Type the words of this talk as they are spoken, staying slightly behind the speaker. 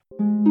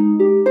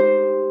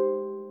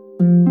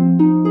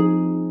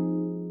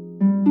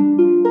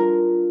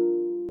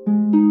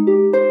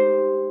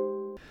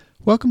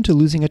Welcome to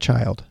Losing a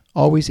Child,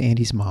 Always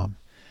Andy's Mom.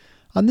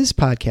 On this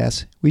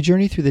podcast, we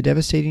journey through the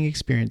devastating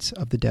experience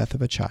of the death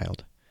of a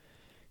child.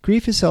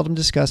 Grief is seldom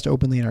discussed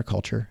openly in our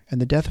culture,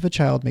 and the death of a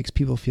child makes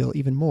people feel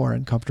even more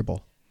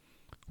uncomfortable.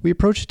 We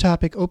approach the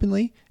topic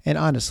openly and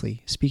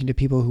honestly, speaking to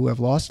people who have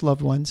lost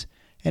loved ones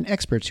and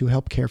experts who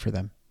help care for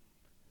them.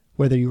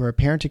 Whether you are a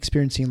parent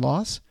experiencing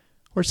loss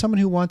or someone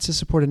who wants to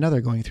support another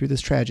going through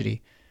this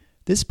tragedy,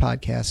 this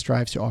podcast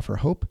strives to offer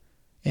hope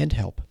and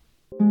help.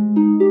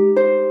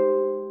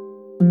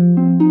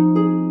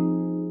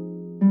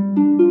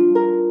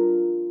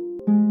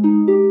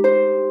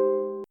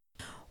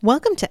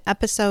 Welcome to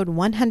episode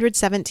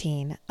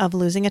 117 of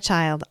Losing a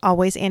Child,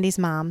 Always Andy's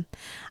Mom.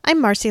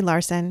 I'm Marcy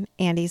Larson,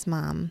 Andy's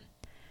mom.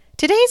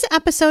 Today's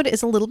episode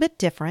is a little bit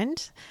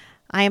different.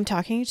 I am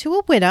talking to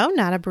a widow,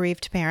 not a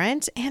bereaved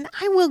parent, and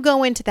I will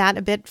go into that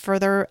a bit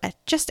further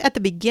just at the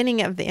beginning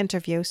of the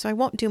interview, so I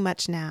won't do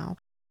much now.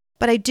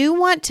 But I do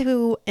want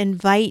to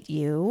invite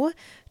you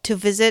to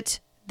visit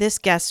this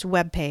guest's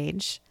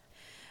webpage,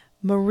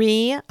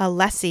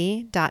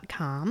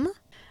 mariealessi.com.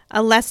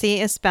 Alessi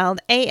is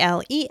spelled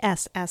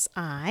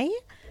A-L-E-S-S-I.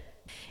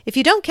 If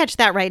you don't catch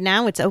that right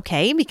now, it's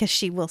okay because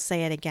she will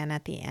say it again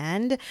at the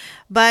end.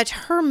 But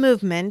her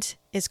movement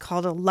is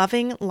called A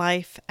Loving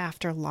Life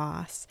After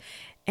Loss.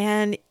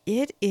 And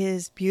it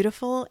is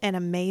beautiful and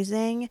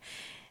amazing.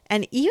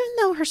 And even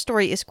though her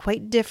story is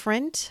quite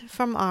different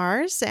from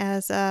ours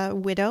as a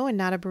widow and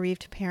not a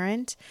bereaved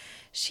parent,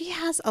 she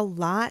has a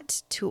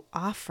lot to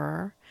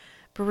offer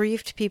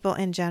bereaved people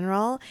in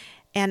general.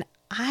 And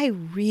I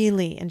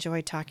really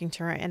enjoyed talking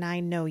to her, and I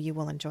know you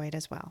will enjoy it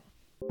as well.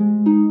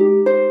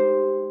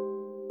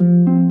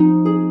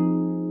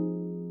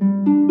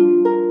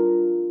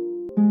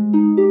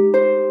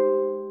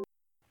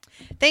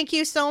 Thank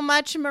you so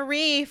much,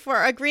 Marie,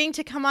 for agreeing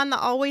to come on the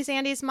Always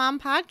Andy's Mom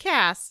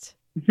podcast.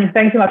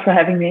 Thanks so much for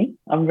having me.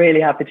 I'm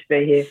really happy to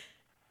be here.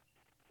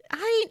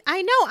 I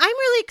know. I'm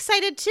really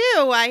excited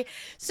too.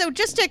 So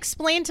just to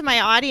explain to my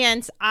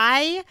audience,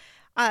 I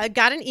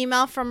got an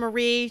email from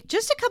Marie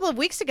just a couple of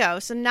weeks ago,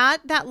 so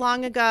not that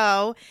long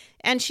ago,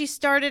 and she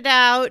started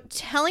out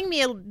telling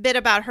me a bit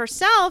about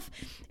herself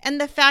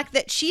and the fact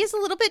that she is a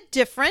little bit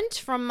different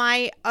from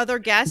my other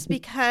guests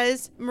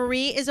because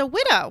Marie is a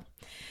widow.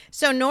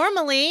 So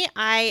normally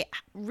I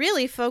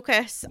really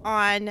focus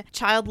on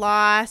child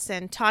loss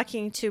and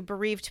talking to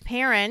bereaved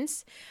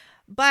parents,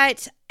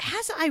 but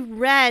as I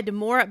read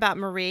more about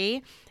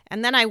Marie,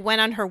 and then I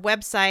went on her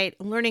website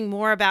learning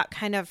more about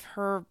kind of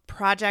her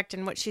project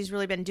and what she's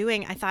really been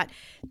doing, I thought,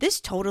 this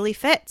totally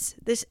fits.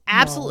 This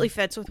absolutely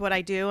fits with what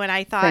I do. And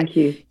I thought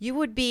you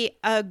would be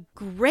a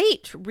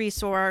great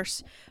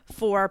resource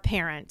for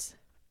parents.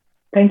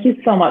 Thank you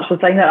so much for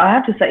saying that. I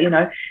have to say,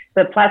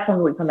 the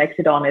platform we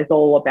connected on is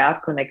all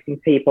about connecting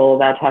people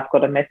that have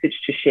got a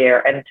message to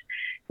share. And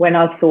when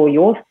I saw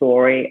your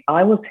story,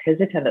 I was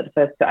hesitant at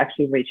first to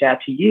actually reach out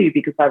to you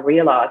because I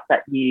realized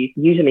that you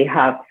usually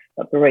have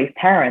bereaved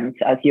parents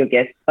as your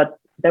guests, but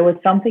there was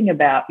something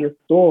about your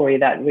story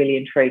that really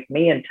intrigued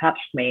me and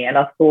touched me. And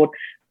I thought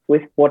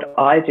with what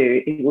I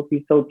do, it would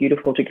be so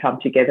beautiful to come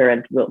together,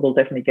 and we'll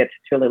definitely get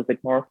to a little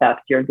bit more of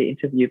that during the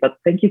interview. But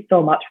thank you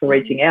so much for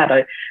reaching out.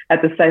 I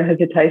had the same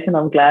hesitation.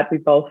 I'm glad we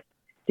both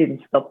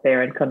didn't stop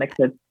there and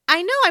connected.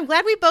 I know. I'm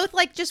glad we both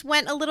just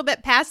went a little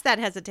bit past that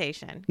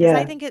hesitation. Yeah.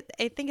 I think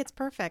it's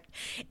perfect.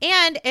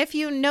 And if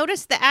you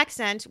notice the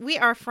accent, we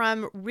are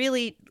from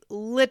really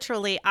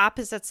literally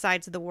opposite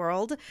sides of the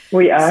world.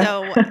 We are.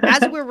 So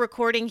as we're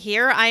recording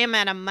here, I am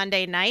on a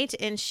Monday night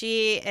and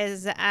she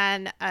is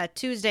on a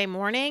Tuesday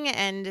morning,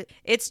 and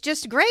it's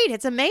just great.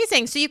 It's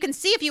amazing. So you can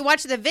see if you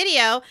watch the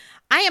video,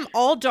 I am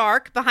all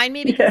dark behind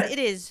me because it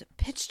is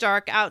pitch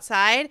dark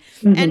outside,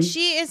 and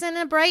she is in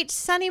a bright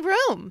sunny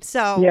room.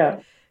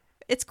 So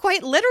it's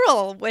quite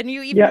literal when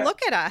you even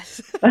look at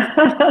us.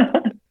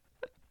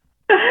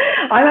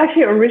 I'm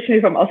actually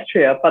originally from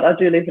Austria, but I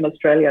do live in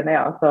Australia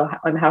now, so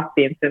I have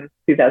been since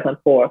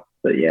 2004.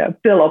 So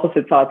still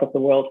opposite sides of the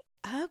world.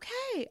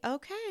 Okay.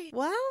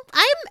 Well,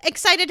 I'm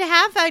excited to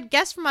have a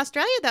guest from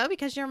Australia, though,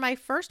 because you're my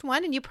first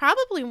one, and you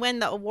probably win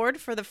the award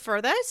for the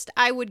furthest,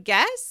 I would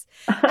guess.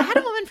 I had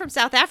a woman from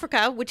South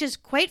Africa, which is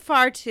quite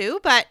far, too,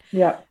 but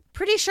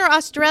pretty sure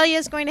Australia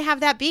is going to have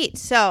that beat,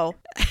 so...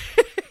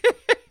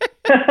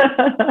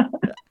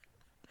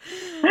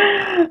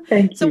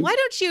 Thank you. So why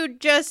don't you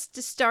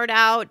just start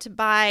out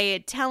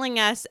by telling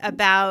us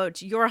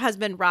about your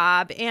husband,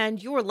 Rob,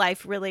 and your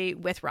life really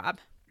with Rob?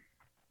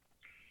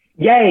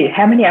 Yay.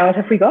 How many hours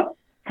have we got?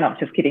 No, I'm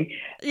just kidding.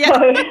 Yeah.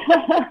 So,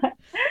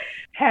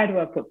 how do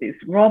I put this?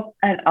 Rob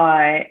and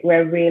I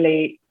were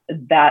really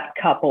that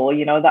couple,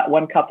 that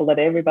one couple that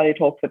everybody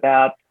talks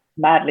about,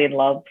 madly in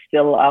love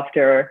still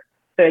after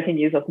 13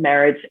 years of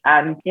marriage.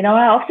 And,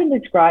 I often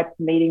describe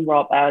meeting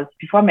Rob as,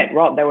 before I met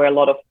Rob, there were a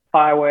lot of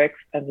fireworks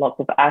and lots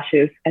of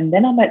ashes. And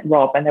then I met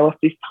Rob, and there was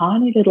this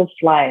tiny little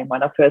flame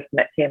when I first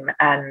met him.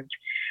 And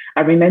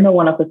I remember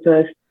one of the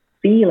first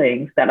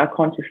feelings that I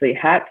consciously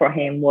had for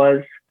him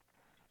was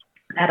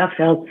that I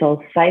felt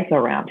so safe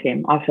around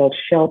him. I felt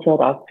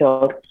sheltered. I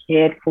felt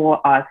cared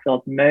for. I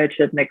felt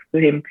nurtured next to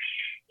him.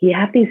 He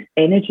had this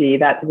energy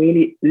that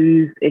really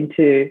oozed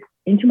into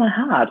my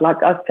heart.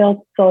 Like I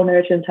felt so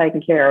nurtured and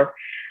taken care of.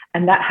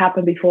 And that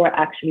happened before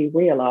I actually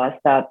realized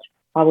that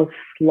I was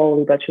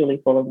slowly but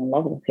surely falling in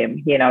love with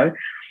him, you know.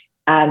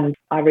 And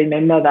I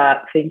remember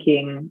that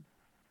thinking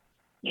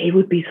he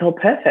would be so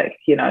perfect,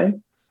 you know,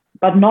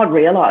 but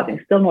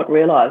still not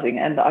realizing.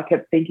 And I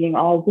kept thinking,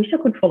 oh, I wish I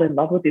could fall in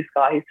love with this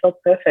guy. He's so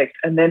perfect.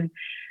 And then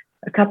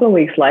a couple of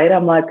weeks later,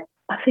 I'm like,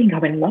 I think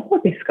I'm in love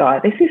with this guy.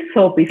 This is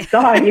so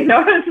bizarre, you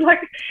know. It's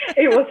like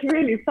it was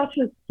really such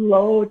a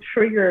slow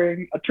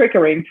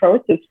triggering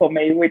process for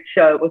me, which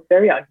was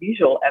very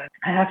unusual. And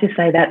I have to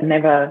say that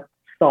never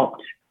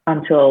stopped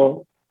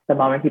until the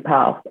moment he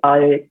passed.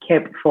 I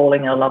kept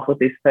falling in love with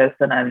this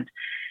person and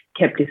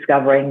kept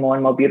discovering more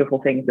and more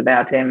beautiful things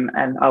about him.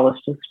 And I was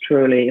just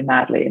truly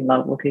madly in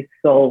love with his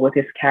soul, with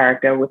his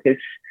character, with his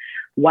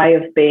way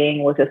of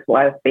being,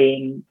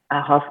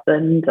 a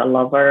husband, a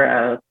lover,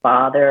 a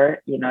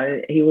father. You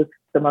know, he was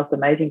the most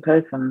amazing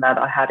person that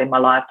I had in my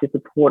life to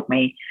support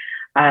me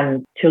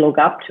and to look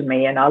up to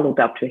me, and I looked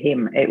up to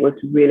him. It was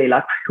really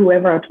like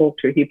whoever I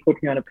talked to, he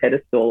put me on a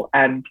pedestal,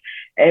 and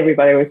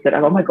everybody always said,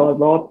 oh my God,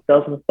 Rob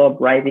doesn't stop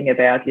raving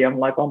about you. I'm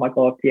like, oh my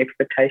God, the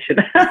expectation.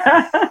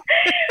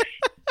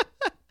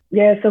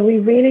 Yeah, so we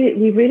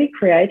really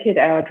created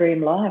our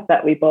dream life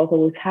that we both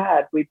always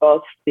had. We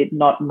both did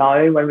not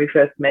know when we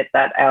first met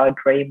that our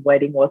dream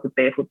wedding was a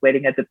barefoot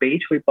wedding at the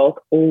beach. We both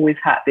always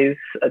had this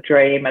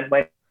dream, and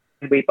when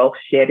we both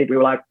shared it, we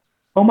were like,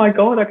 oh my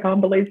God, I can't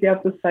believe you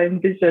have the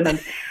same vision.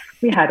 And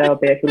we had our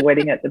barefoot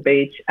wedding at the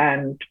beach,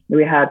 and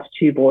we had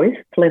 2 boys,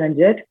 Flynn and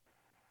Jed.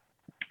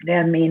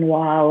 They're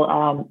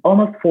meanwhile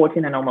almost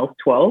 14 and almost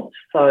 12.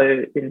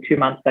 So in 2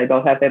 months, they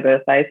both have their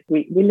birthdays.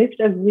 We lived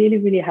a really,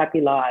 really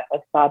happy life. I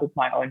started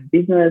my own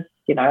business.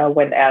 You know, I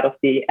went out of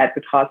the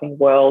advertising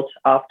world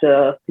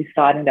after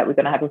deciding that we're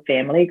going to have a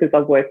family, because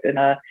I worked in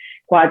a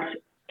quite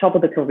top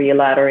of the career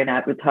ladder in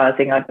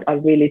advertising. I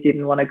really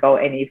didn't want to go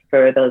any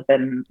further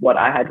than what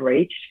I had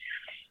reached.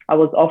 I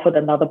was offered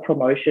another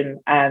promotion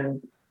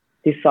and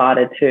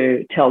decided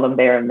to tell them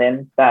there and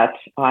then that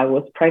I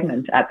was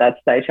pregnant at that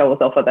stage. I was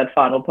offered that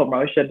final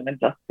promotion and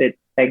just said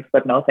thanks,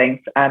 but no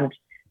thanks, and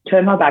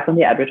turned my back on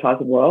the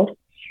advertising world.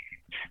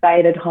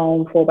 Stayed at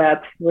home for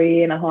about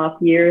 3.5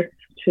 years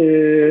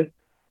to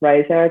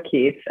raise our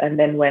kids. And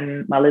then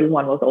when my little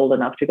one was old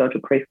enough to go to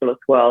preschool as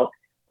well,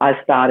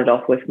 I started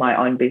off with my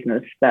own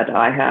business that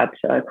I had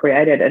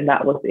created, and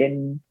that was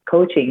in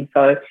coaching.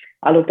 So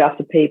I looked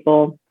after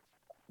people's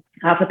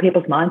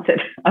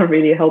mindset. I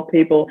really help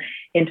people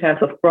in terms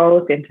of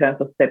growth, in terms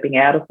of stepping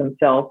out of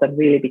themselves and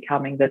really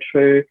becoming the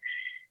true,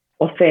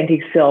 authentic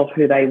self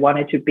who they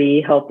wanted to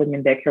be, help them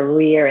in their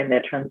career, in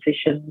their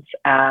transitions.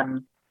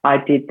 And I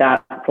did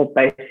that for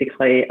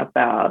basically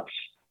about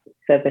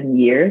 7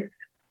 years.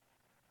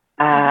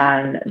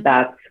 And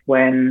that's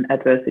when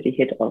adversity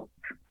hit us.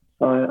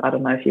 So I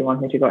don't know if you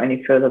want me to go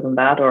any further than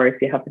that, or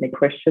if you have any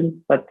questions.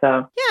 But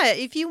yeah,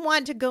 if you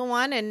want to go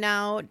on and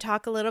now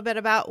talk a little bit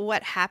about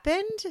what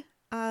happened,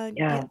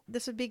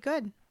 this would be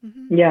good.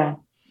 Mm-hmm. Yeah.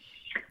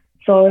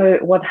 So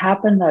what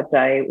happened that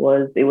day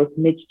was, it was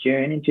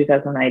mid-June in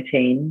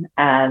 2018,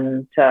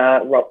 and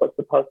Rob was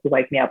supposed to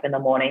wake me up in the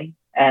morning,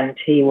 and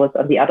he was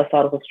on the other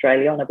side of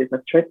Australia on a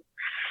business trip.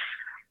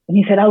 And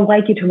he said, I'll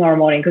wake you tomorrow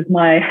morning, because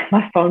my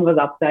phone was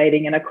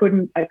updating and I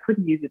couldn't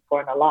use it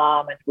for an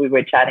alarm. And we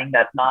were chatting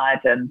that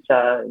night, and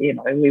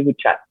we would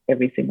chat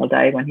every single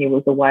day when he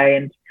was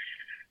away.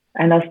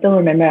 And I still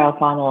remember our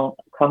final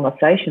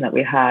conversation that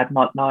we had,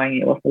 not knowing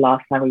it was the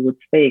last time we would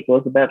speak,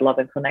 was about love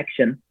and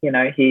connection. You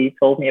know, he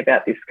told me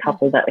about this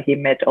couple that he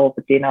met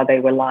over dinner. They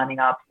were lining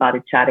up,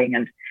 started chatting,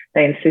 and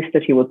they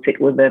insisted he would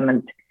sit with them,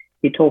 and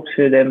he talked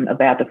to them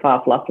about the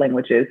 5 love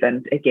languages.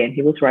 And again,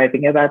 he was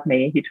raving about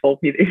me. He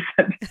told me this.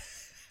 And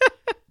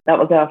that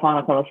was our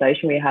final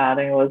conversation we had.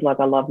 And it was like,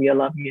 I love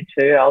you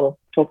too. I'll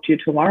talk to you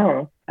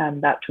tomorrow.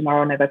 And that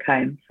tomorrow never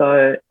came.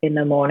 So in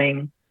the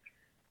morning,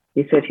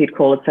 he said he'd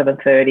call at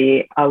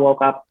 7:30. I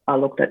woke up, I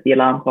looked at the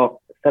alarm clock,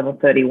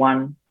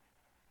 7:31,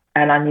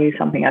 and I knew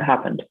something had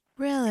happened.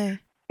 Really?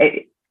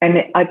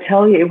 I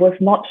tell you, it was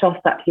not just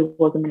that he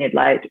was a minute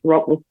late.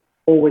 Rob was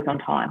always on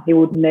time. He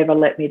would never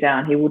let me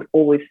down. He would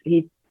always,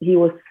 he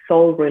was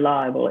so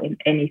reliable in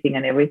anything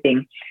and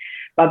everything.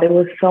 But there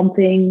was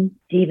something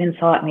deep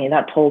inside me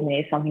that told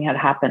me something had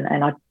happened,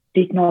 and I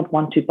did not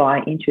want to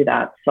buy into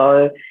that.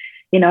 So,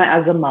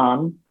 as a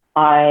mom,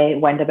 I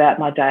went about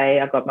my day.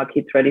 I got my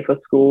kids ready for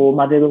school.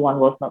 My little one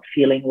was not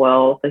feeling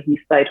well, so he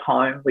stayed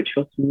home, which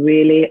was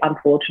really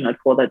unfortunate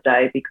for that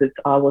day, because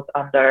I was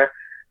under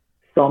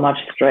so much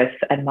stress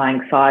and my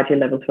anxiety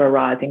levels were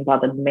rising by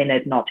the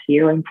minute, not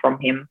hearing from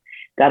him,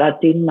 that I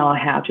didn't know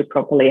how to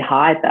properly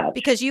hide that.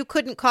 Because you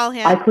couldn't call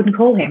him? I couldn't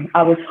call him.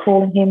 I was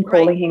calling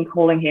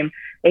him.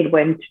 It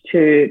went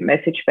to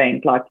message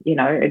bank,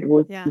 it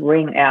would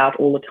ring out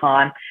all the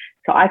time.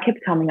 So I kept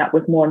coming up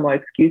with more and more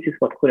excuses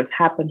what could have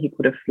happened. He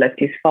could have left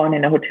his phone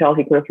in a hotel.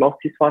 He could have lost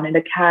his phone in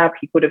a cab.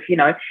 He could have,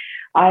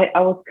 I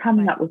was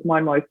coming up with more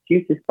and more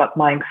excuses, but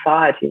my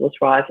anxiety was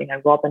rising.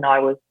 And Rob and I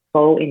were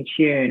so in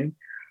tune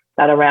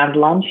that around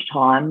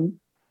lunchtime,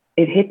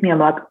 it hit me. I'm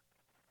like,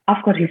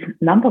 I've got his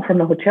number from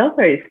the hotel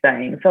where he's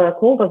staying. So I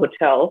called the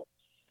hotel.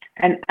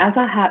 And as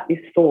I had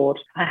this thought,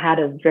 I had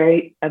a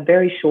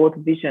very short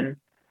vision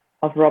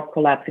of Rob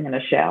collapsing in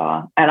a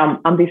shower. And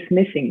I'm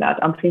dismissing that.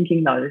 I'm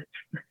thinking, no,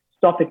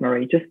 stop it,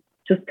 Marie.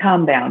 Just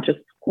calm down. Just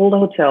call the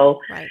hotel.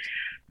 Right.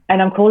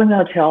 And I'm calling the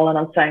hotel and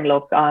I'm saying,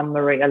 look, I'm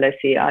Marie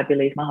Alessi. I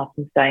believe my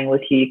husband's staying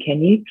with you. Can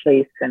you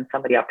please send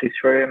somebody up to his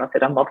room? I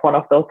said, I'm not one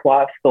of those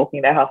wives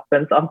stalking their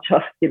husbands. I'm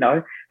just,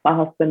 my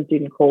husband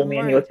didn't call me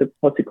and he was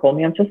supposed to call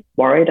me. I'm just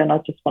worried and I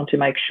just want to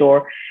make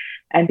sure.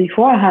 And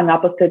before I hung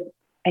up, I said,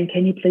 and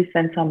can you please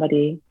send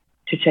somebody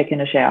to check in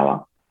a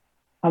shower?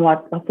 I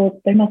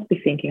thought they must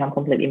be thinking I'm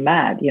completely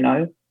mad,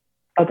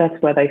 Oh,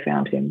 that's where they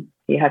found him.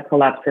 He had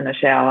collapsed in a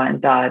shower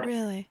and died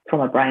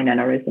from a brain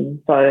aneurysm.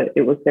 So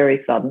it was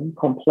very sudden,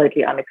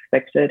 completely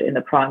unexpected in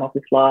the prime of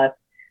his life,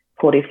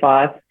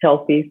 45,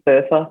 healthy,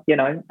 surfer,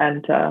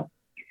 and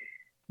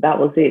that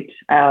was it.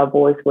 Our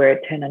boys were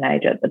 10 and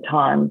 8 at the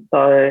time.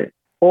 So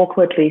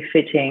awkwardly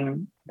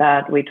fitting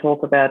that we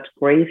talk about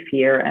grief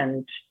here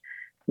and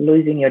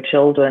losing your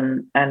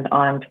children, and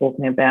I'm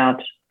talking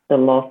about the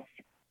loss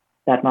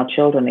that my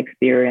children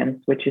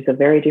experience, which is a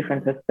very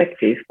different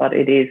perspective, but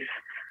it is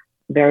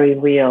very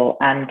real.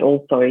 And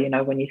also,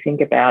 when you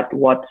think about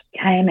what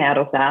came out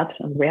of that,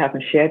 and we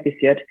haven't shared this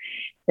yet,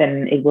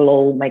 then it will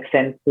all make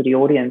sense to the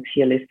audience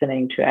here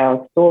listening to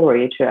our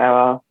story, to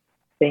our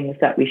things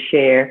that we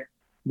share,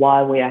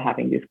 why we are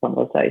having this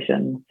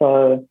conversation.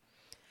 So,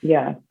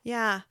 yeah.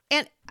 Yeah.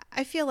 And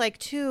I feel like,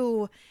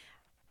 too,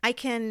 I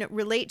can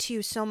relate to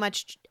you so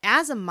much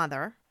as a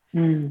mother,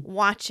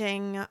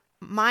 watching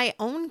my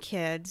own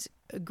kids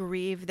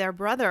grieve their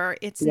brother.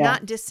 It's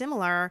not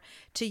dissimilar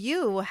to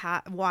you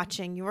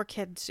watching your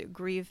kids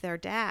grieve their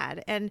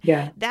dad. And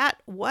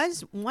that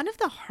was one of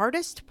the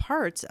hardest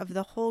parts of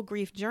the whole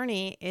grief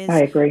journey is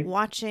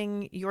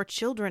watching your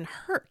children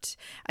hurt.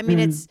 I mean,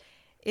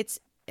 it's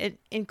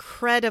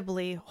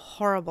incredibly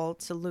horrible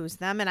to lose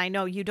them. And I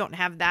know you don't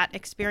have that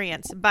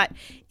experience, but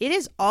it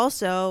is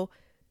also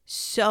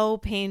so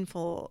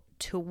painful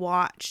to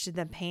watch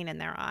the pain in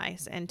their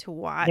eyes and to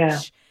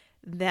watch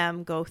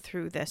them go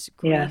through this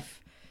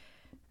grief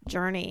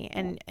journey,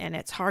 and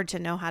it's hard to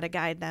know how to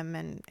guide them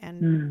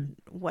and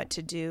what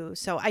to do.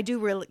 So I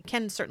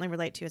can certainly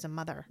relate to you as a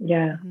mother.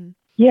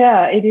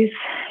 It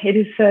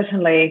is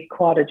certainly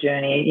quite a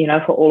journey,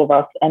 for all of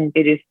us, and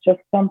it is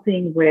just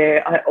something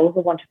where I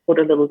also want to put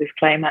a little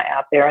disclaimer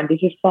out there, and this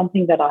is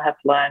something that I have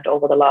learned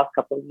over the last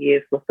couple of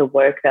years with the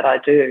work that I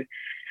do,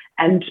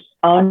 and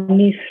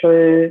only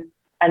through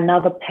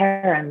another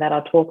parent that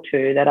I talk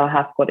to that I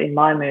have got in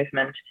my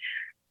movement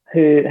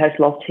who has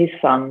lost his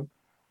son,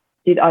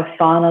 did I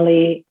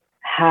finally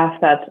have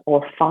that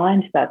or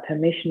find that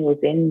permission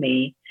within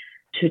me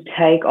to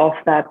take off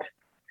that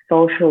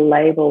social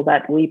label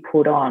that we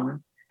put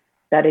on,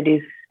 that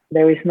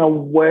there is no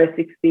worse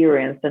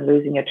experience than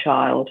losing a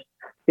child.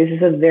 This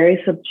is a very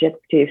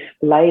subjective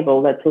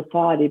label that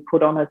society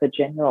put on as a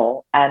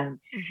general, and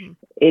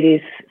it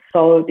is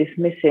so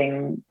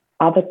dismissing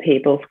other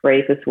people's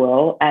grief as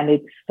well, and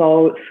it's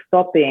so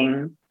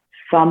stopping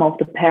some of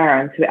the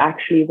parents who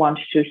actually want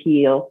to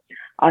heal.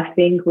 I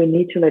think we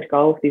need to let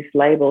go of these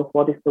labels,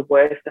 what is the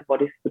worst and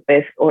what is the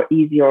best, or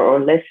easier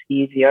or less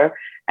easier.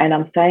 And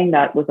I'm saying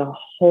that with a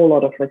whole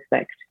lot of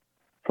respect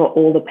for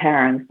all the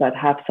parents that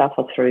have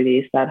suffered through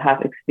this, that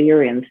have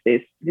experienced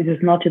this. This is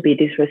not to be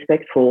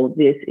disrespectful.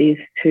 This is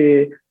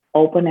to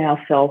open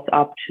ourselves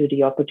up to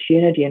the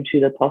opportunity and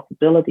to the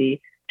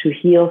possibility to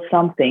heal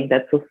something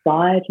that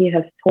society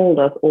has told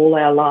us all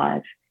our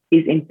lives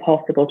is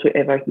impossible to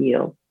ever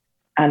heal.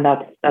 And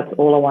that's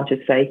all I want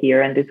to say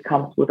here. And this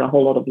comes with a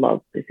whole lot of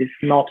love. This is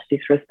not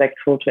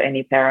disrespectful to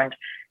any parent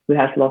who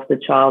has lost a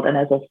child. And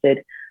as I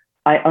said,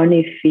 I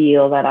only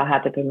feel that I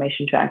had the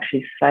permission to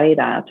actually say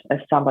that as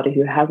somebody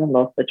who hasn't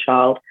lost a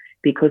child,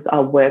 because I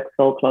work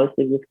so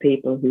closely with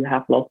people who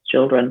have lost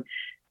children,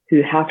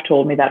 who have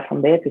told me that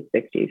from their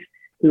perspective,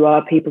 who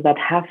are people that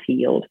have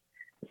healed.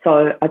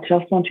 So I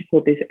just want to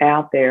put this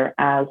out there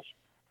as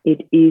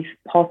it is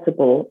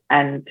possible,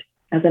 and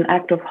as an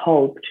act of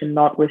hope, to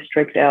not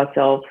restrict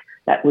ourselves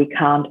that we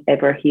can't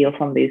ever heal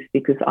from this,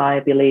 because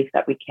I believe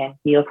that we can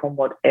heal from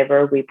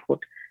whatever we put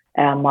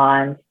our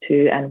minds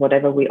to and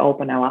whatever we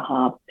open our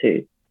hearts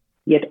to.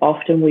 Yet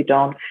often we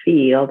don't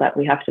feel that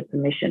we have the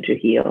permission to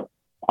heal.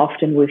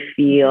 Often we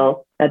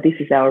feel that this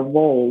is our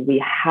role.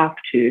 We have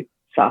to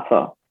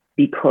suffer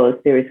because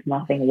there is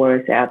nothing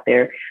worse out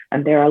there.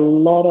 And there are a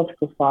lot of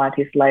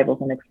society's labels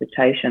and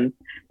expectations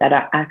that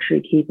are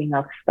actually keeping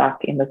us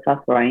stuck in the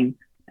suffering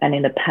and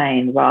in the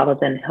pain, rather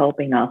than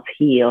helping us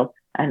heal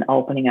and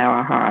opening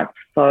our hearts.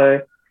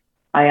 So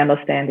I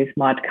understand this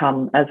might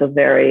come as a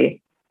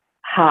very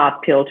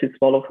hard pill to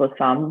swallow for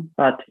some,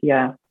 but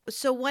yeah.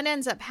 So what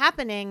ends up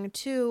happening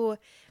too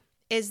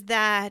is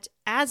that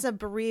as a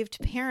bereaved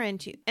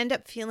parent, you end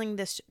up feeling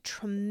this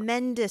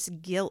tremendous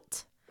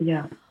guilt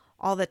Yeah.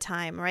 all the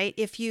time, right?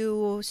 If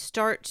you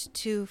start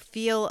to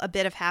feel a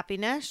bit of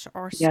happiness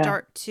or Yeah.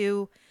 start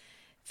to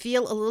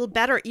feel a little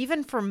better,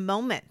 even for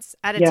moments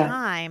at a Yeah.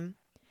 time,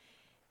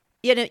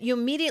 you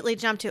immediately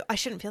jump to, I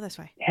shouldn't feel this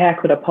way. How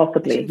could I I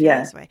possibly? shouldn't feel Yeah.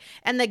 this way.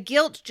 And the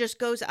guilt just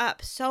goes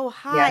up so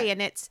high,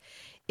 and it's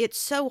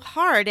so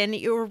hard. And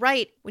you're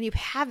right, when you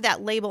have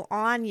that label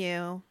on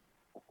you,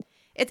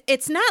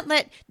 it's not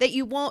that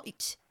you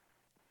won't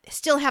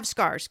still have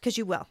scars, because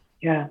you will.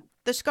 Yeah.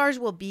 The scars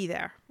will be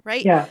there,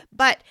 right? Yeah.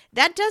 But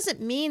that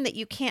doesn't mean that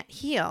you can't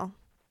heal.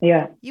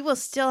 Yeah. You will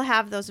still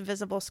have those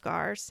visible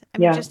scars. I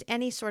mean, Yeah. just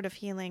any sort of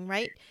healing,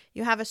 right?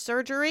 You have a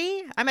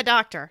surgery. I'm a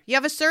doctor. You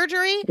have a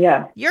surgery.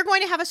 Yeah. You're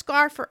going to have a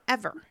scar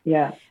forever.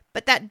 Yeah.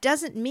 But that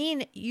doesn't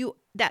mean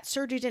that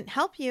surgery didn't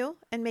help you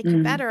and make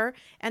you better.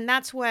 And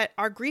that's what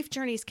our grief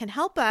journeys can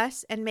help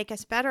us and make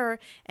us better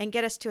and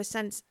get us to a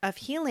sense of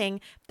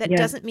healing. That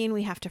doesn't mean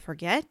we have to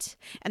forget.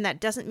 And that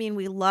doesn't mean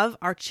we love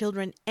our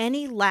children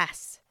any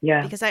less.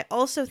 Yeah. Because I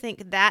also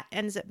think that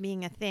ends up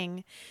being a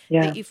thing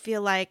Yeah. that you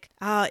feel like,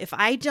 if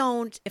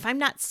I'm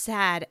not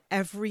sad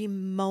every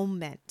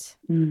moment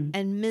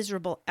and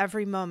miserable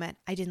every moment,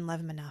 I didn't love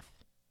him enough.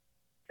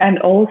 And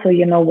also,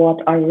 you know what,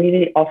 I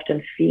really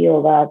often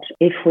feel that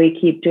if we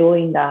keep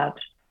doing that,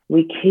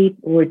 we keep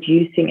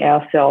reducing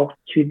ourselves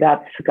to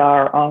that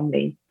scar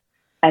only.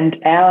 And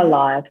our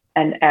life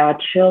and our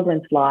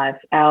children's lives,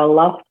 our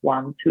loved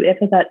ones,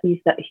 whoever that is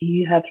that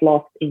you have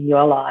lost in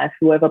your life,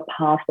 whoever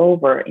passed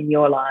over in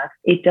your life,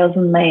 it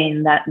doesn't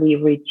mean that we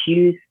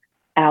reduce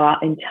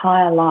our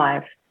entire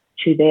life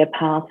to their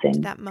passing.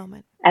 That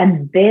moment.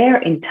 And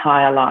their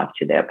entire life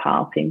to their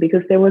passing,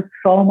 because there was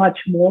so much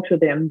more to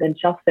them than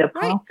just their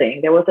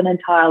passing. There was an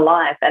entire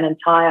life, an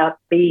entire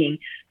being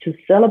to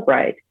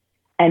celebrate.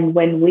 And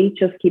when we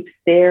just keep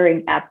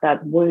staring at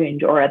that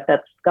wound or at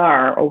that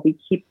scar, or we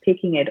keep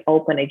picking it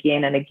open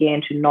again and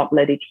again to not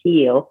let it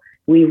heal,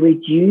 we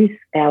reduce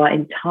our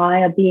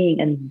entire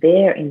being and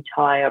their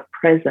entire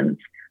presence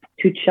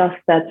to just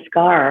that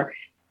scar.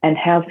 And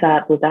how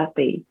sad would that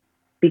be?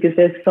 Because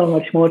there's so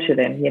much more to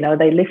them. You know,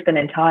 they lived an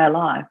entire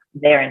life,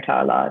 their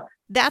entire life.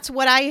 That's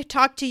what I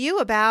talk to you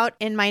about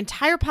in my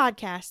entire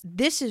podcast.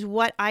 This is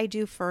what I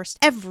do first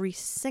every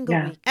single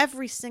week.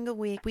 Every single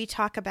week, we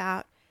talk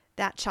about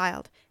that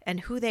child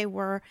and who they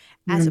were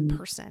as a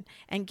person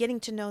and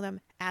getting to know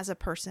them as a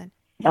person.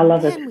 And I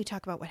love it. then we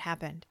talk about what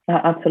happened. I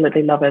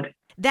absolutely love it.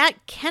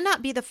 That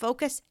cannot be the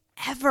focus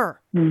ever.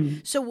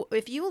 So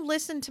if you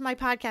listen to my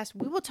podcast,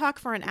 we will talk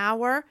for an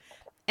hour.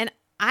 And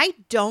I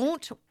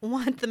don't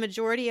want the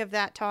majority of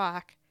that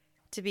talk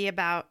to be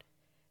about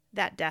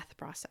that death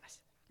process.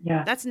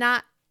 Yeah. That's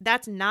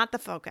not the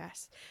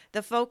focus.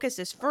 The focus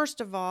is, first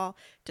of all,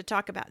 to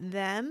talk about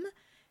them,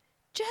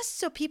 just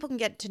so people can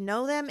get to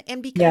know them.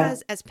 And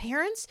because as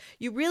parents,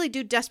 you really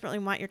do desperately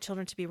want your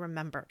children to be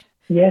remembered.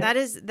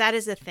 Yes. That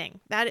is a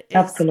thing. That is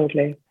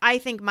Absolutely. I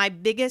think my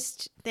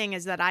biggest thing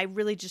is that I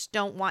really just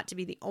don't want to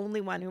be the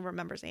only one who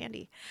remembers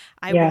Andy.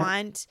 I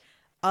want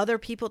other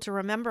people to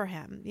remember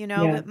him. You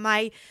know,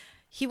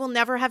 he will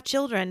never have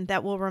children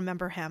that will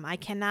remember him. I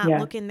cannot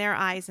look in their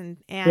eyes and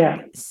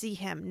see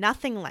him.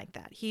 Nothing like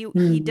that.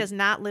 He does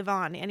not live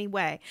on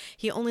anyway.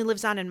 He only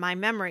lives on in my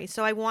memory.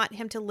 So I want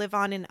him to live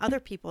on in other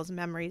people's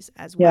memories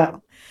as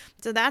well.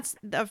 So that's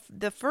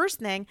the first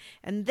thing.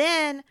 And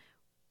then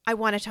I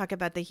want to talk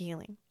about the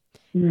healing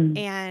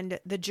and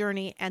the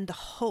journey and the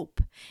hope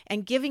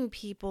and giving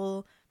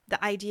people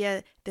the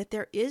idea that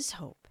there is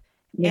hope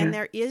and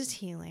there is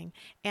healing.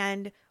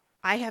 And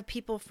I have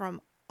people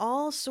from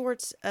all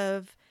sorts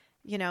of,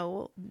 you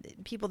know,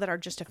 people that are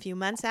just a few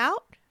months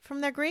out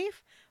from their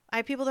grief. I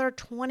have people that are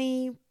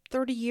 20,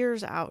 30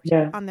 years out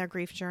on their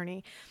grief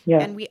journey.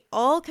 And we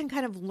all can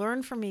kind of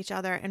learn from each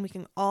other, and we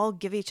can all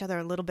give each other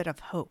a little bit of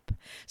hope.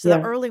 So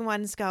the early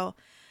ones go,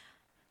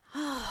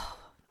 oh,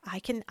 I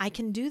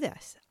can do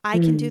this. I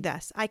can do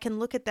this. I can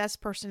look at this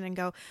person and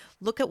go,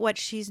 look at what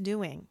she's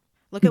doing.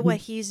 Look at what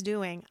he's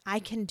doing. I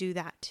can do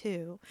that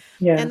too.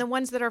 And the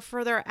ones that are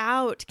further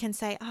out can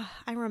say, oh,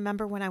 I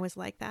remember when I was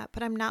like that,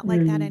 but I'm not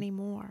like that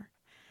anymore.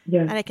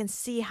 And I can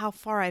see how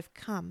far I've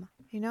come,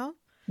 you know?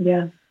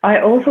 Yeah. I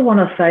also want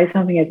to say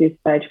something at this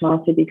stage,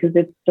 Marcy, because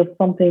it's just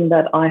something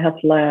that I have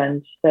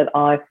learned that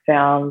I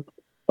found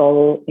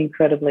so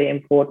incredibly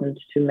important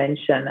to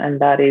mention. And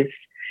that is,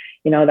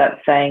 you know, that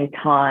saying,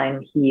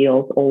 time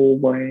heals all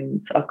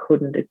wounds. I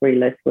couldn't agree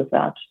less with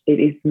that. It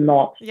is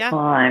not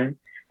time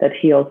that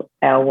heals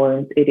our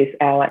wounds. It is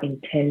our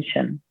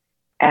intention,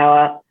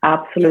 our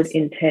absolute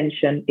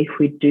intention. If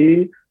we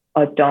do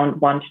or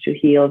don't want to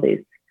heal this,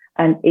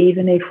 and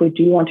even if we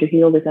do want to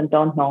heal this and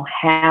don't know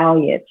how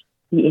yet,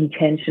 the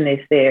intention is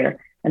there.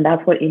 And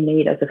that's what you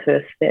need as a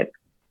first step,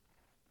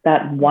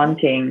 that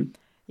wanting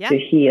to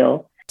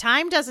heal.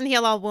 Time doesn't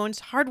heal all wounds.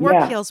 Hard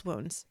work heals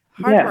wounds.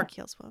 Hard work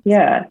heals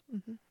wounds.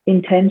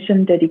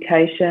 Intention,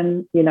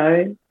 dedication, you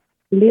know,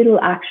 little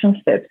action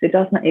steps. It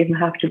doesn't even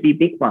have to be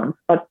big ones,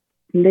 but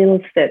little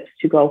steps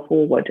to go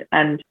forward.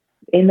 And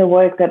in the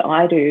work that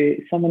I do,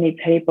 so many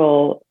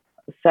people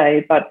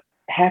say, but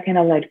how can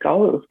I let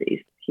go of this?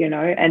 You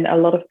know, and a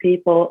lot of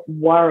people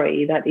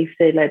worry that if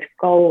they let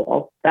go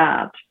of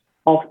that,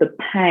 of the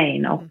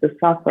pain, of the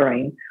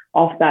suffering,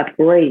 of that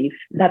grief,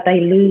 that they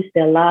lose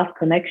their last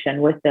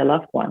connection with their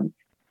loved ones.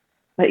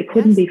 But it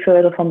couldn't be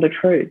further from the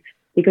truth,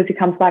 because it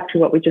comes back to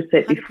what we just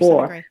said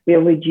before. Agree. We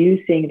are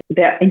reducing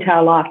their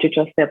entire life to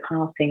just their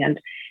passing, and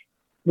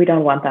we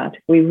don't want that.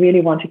 We really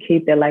want to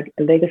keep their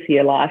legacy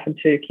alive and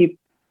to keep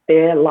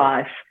their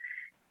life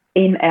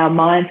in our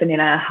minds and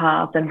in our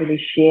hearts and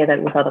really share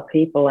that with other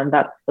people. And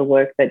that's the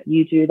work that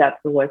you do. That's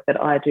the work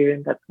that I do.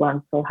 And that's why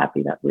I'm so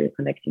happy that we're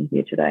connecting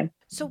here today.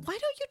 So why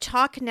don't you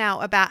talk now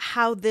about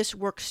how this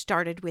work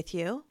started with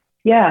you?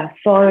 Yeah.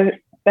 So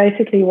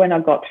basically, when I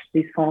got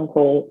this phone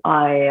call,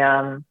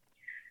 I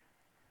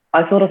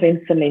sort of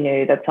instantly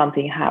knew that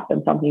something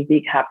happened, something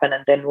big happened.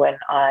 And then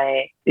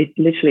it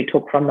literally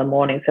took from the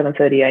morning,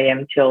 7:30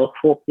 a.m. till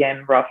 4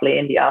 p.m. roughly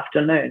in the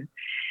afternoon,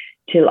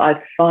 till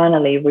I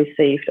finally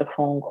received a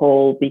phone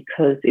call,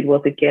 because it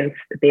was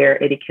against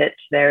their etiquette.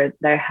 They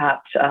had,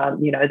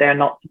 they're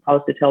not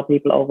supposed to tell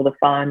people over the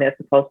phone. They're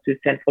supposed to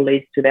send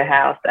police to their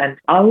house. And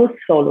I was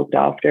so looked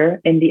after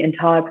in the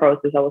entire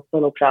process. I was so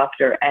looked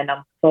after, and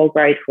I'm so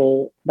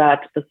grateful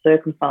that the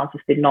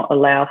circumstances did not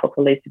allow for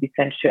police to be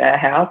sent to our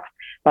house,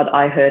 but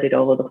I heard it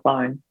over the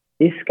phone.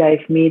 This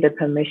gave me the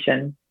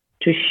permission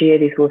to share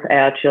this with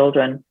our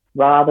children,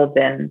 rather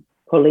than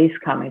police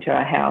coming to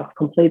our house,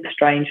 complete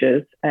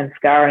strangers, and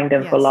scarring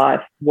them for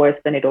life, worse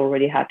than it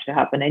already had to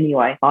happen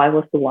anyway. I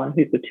was the one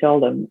who could tell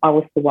them. I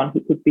was the one who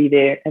could be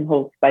there and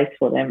hold space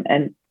for them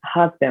and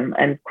hug them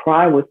and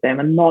cry with them,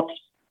 and not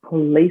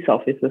police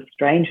officers,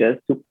 strangers,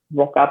 to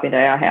rock up into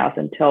our house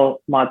and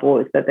tell my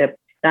boys that their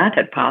dad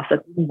had passed. I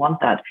didn't want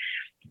that.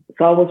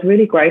 So I was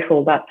really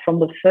grateful that from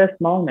the first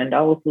moment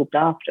I was looked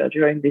after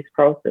during this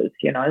process,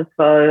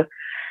 So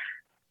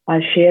I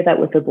shared that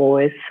with the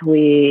boys.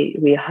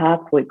 We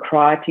hugged, we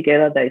cried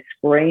together, they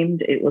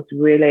screamed. It was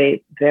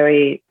really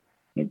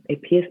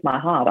it pierced my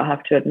heart, I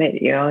have to admit.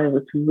 It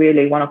was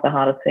really one of the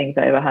hardest things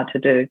I ever had to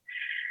do.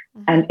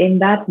 Mm-hmm. And in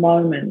that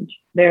moment,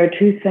 there are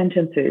two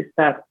sentences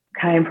that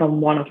came from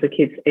one of the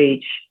kids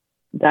each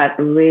that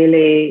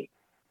really,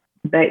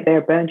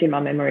 they're burnt in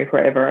my memory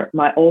forever.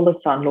 My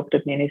oldest son looked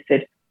at me and he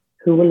said,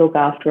 "Who will look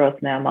after us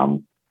now,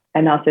 Mum?"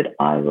 And I said,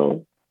 "I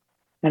will."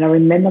 And I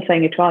remember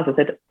saying it twice. I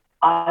said,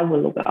 "I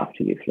will look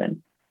after you,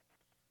 Flynn."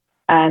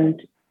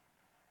 And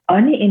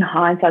only in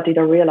hindsight did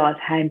I realize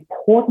how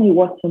important it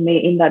was for me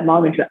in that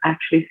moment to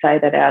actually say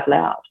that out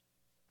loud.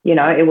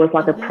 It was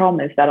like a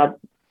promise that I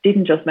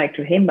didn't just make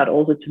to him, but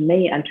also to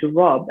me and to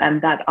Rob,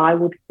 and that I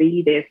would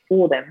be there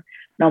for them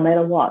no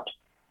matter what.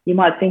 You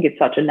might think it's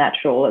such a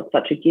natural, it's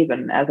such a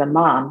given as a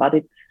mom, but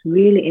it's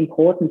really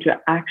important to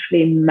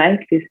actually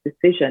make this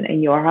decision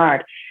in your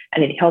heart.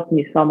 And it helped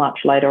me so much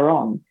later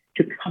on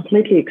to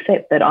completely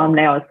accept that I'm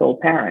now a sole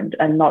parent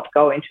and not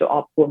go into,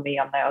 "Oh, poor me,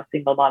 I'm now a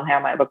single mom. How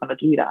am I ever going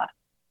to do that?"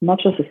 I'm not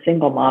just a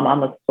single mom,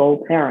 I'm a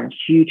sole parent.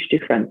 Huge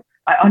difference.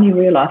 I only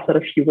realized that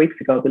a few weeks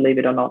ago, believe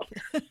it or not.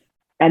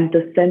 And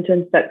the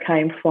sentence that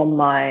came from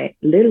my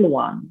little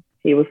one,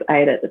 he was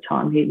 8 at the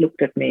time, he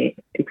looked at me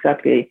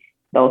exactly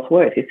those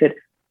words. He said,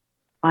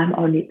 "I'm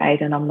only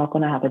 8 and I'm not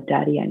going to have a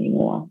daddy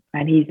anymore."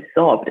 And he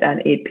sobbed,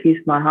 and it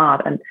pierced my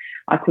heart. And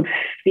I could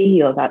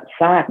feel that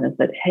sadness,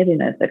 that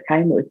heaviness that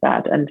came with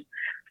that, and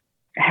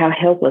how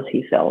helpless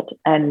he felt.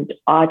 And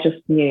I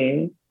just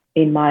knew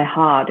in my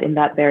heart, in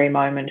that very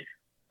moment,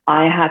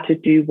 I had to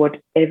do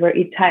whatever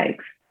it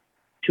takes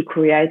to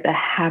create the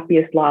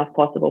happiest life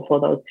possible for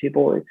those two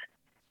boys.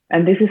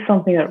 And this is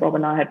something that Rob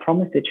and I had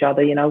promised each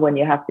other. When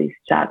you have these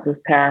chats as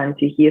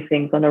parents, you hear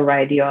things on the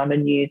radio, on the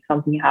news,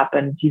 something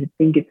happens, you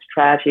think it's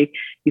tragic,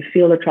 you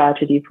feel the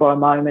tragedy for a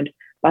moment,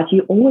 but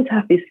you always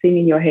have this thing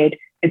in your head,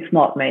 it's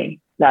not me,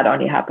 that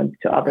only happens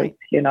to others,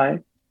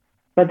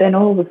 But then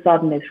all of a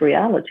sudden it's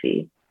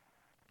reality.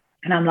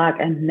 And I'm like,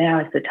 and now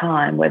is the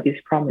time where this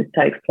promise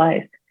takes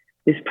place.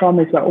 This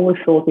promise where I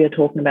always thought we were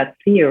talking about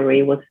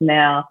theory was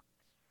now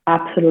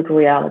absolute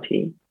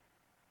reality.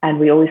 And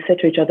we always said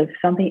to each other, if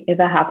something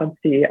ever happens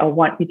to you, I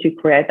want you to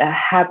create the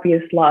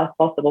happiest life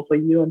possible for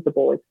you and the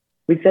boys.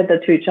 We said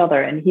that to each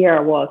other. And here I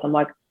was, I'm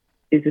like,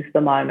 this is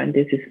the moment.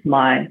 This is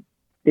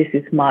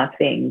my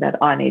thing that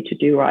I need to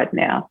do right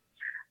now.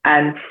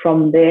 And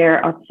from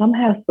there, I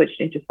somehow switched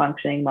into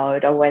functioning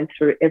mode. I went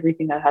through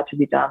everything that had to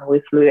be done.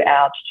 We flew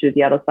out to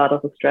the other side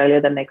of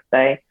Australia the next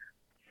day,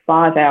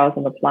 5 hours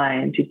on the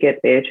plane to get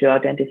there to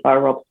identify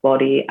Rob's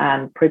body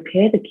and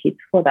prepare the kids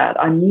for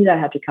that. I knew they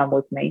had to come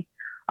with me.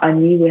 I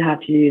knew we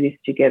had to do this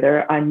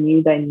together. I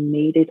knew they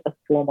needed a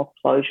form of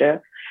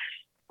closure.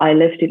 I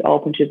left it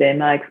open to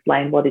them. I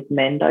explained what it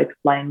meant. I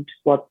explained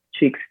what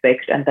to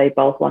expect, and they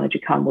both wanted to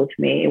come with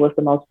me. It was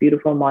the most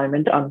beautiful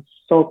moment. I'm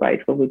so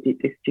grateful we did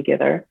this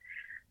together.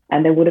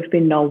 And there would have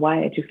been no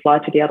way to fly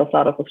to the other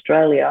side of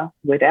Australia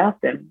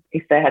without them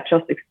if they had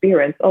just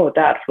experienced, oh,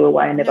 Dad flew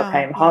away and never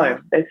came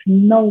home. There's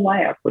no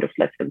way I could have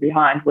left them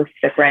behind with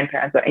their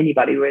grandparents or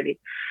anybody really.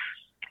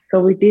 So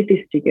we did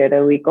this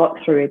together. We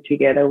got through it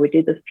together. We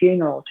did the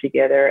funeral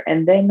together.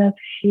 And then a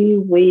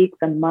few weeks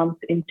and months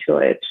into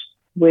it,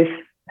 with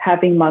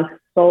having my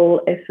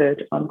sole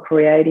effort on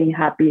creating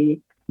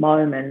happy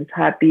moments,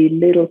 happy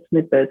little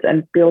snippets,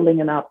 and building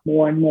it up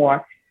more and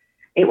more,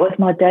 it was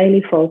my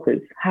daily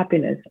focus,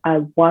 happiness. I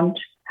want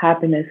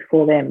happiness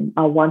for them.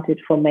 I want it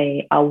for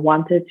me. I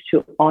wanted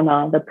to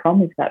honor the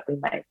promise that we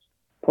made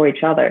for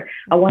each other.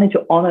 I wanted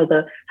to honor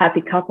the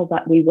happy couple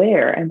that we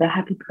were and the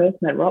happy person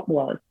that Rob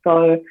was.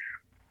 So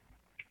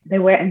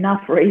there were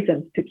enough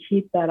reasons to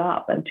keep that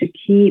up and to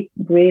keep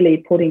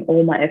really putting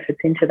all my efforts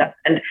into that.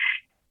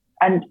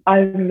 And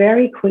I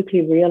very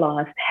quickly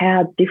realized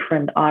how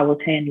different I was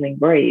handling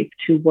grief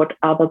to what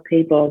other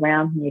people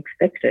around me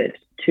expected,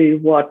 to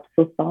what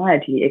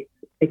society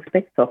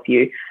expects of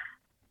you.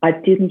 I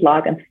didn't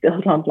like and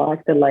still don't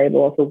like the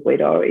label of a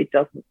widow. It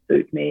doesn't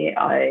suit me.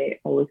 I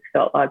always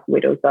felt like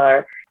widows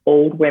are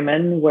old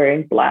women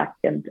wearing black.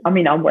 And I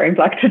mean, I'm wearing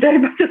black today,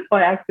 but just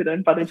by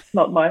accident, but it's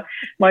not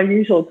my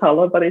usual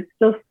color. But it's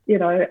just,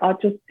 I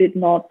just did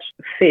not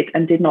fit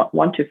and did not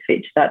want to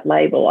fit that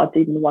label. I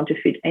didn't want to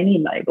fit any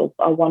labels.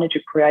 I wanted to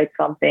create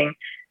something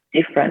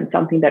different,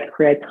 something that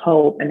creates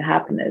hope and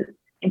happiness.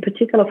 In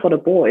particular for the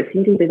boys,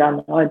 little did I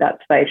know at that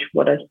stage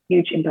what a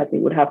huge impact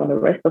it would have on the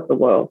rest of the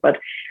world. But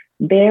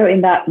there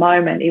in that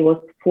moment, it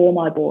was for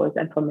my boys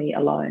and for me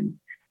alone.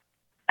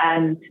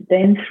 And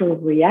then through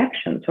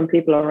reactions from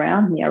people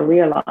around me, I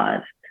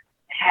realized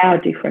how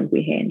different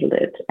we handled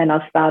it. And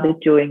I started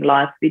doing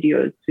live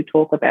videos to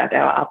talk about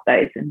our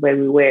updates and where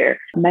we were,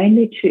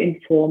 mainly to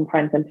inform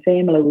friends and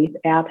family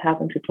without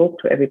having to talk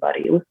to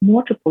everybody. It was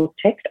more to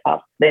protect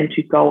us than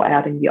to go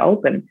out in the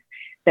open.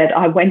 That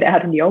I went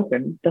out in the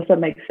open. Does that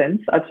make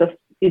sense? I just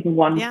didn't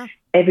want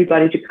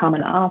everybody to come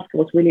and ask. I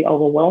was really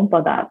overwhelmed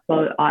by that.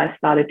 So I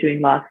started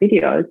doing live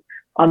videos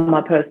on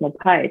my personal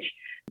page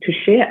to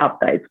share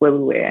updates where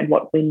we were and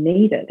what we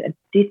needed and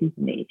didn't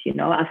need.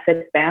 I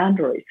set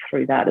boundaries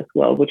through that as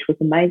well, which was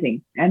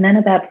amazing. And then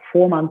about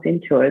 4 months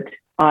into it,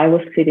 I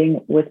was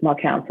sitting with my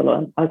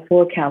counselor. I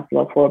saw a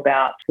counselor for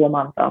about 4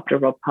 months after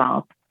Rob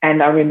passed.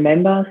 And I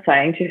remember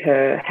saying to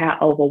her how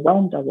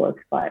overwhelmed I was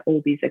by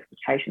all these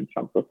expectations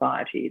from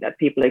society, that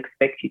people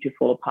expect you to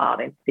fall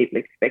apart and people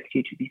expect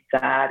you to be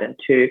sad and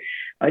to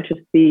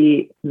just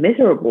be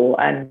miserable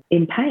and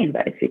in pain,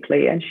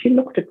 basically. And she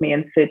looked at me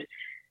and said,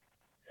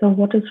 "So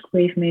what does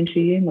grief mean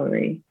to you,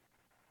 Marie?"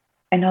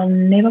 And I'll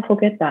never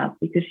forget that,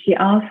 because she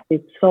asked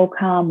it so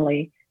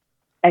calmly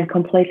and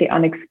completely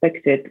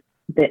unexpected.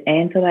 The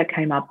answer that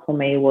came up for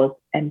me was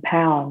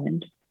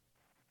empowerment.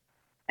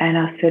 And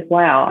I said,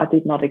 wow, I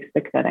did not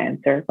expect that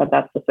answer, but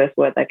that's the first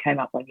word that came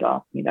up when you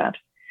asked me that.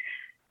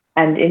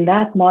 And in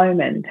that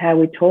moment, how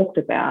we talked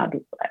about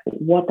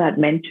what that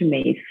meant to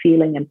me,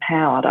 feeling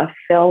empowered, I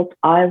felt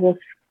I was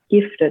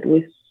gifted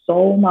with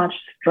so much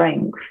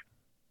strength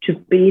to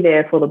be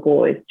there for the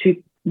boys,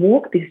 to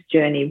walk this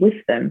journey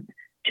with them,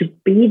 to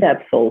be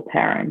that sole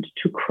parent,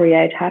 to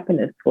create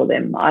happiness for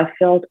them. I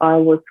felt I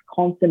was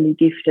constantly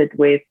gifted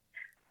with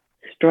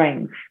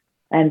strength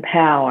and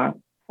power.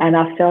 And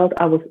I felt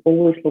I was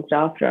always looked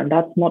after. And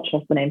that's not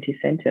just an empty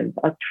sentence.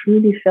 I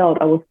truly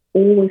felt I was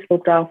always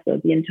looked after.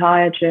 The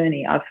entire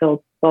journey, I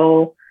felt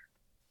so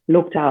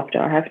looked after.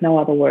 I have no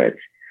other words.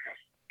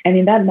 And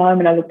in that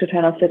moment, I looked at her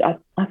and I said,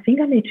 I think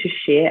I need to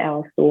share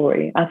our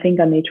story. I think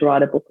I need to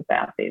write a book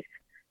about this.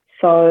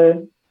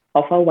 So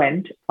off I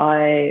went.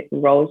 I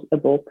wrote a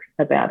book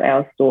about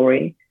our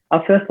story.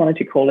 I first wanted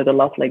to call it A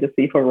Love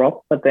Legacy for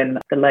Rob, but then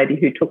the lady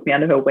who took me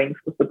under her wings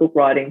with the book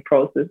writing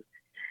process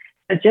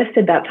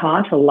suggested that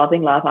title,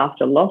 Loving Love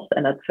After Loss.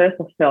 And at first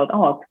I felt,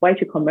 it's way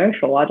too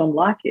commercial. I don't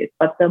like it.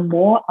 But the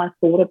more I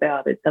thought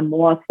about it, the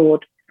more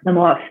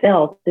I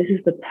felt this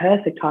is the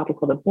perfect title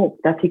for the book.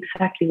 That's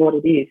exactly what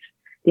it is.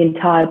 The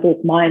entire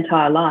book, my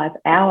entire life,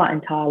 our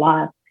entire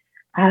life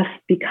has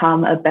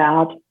become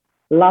about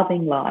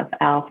loving life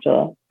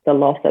after the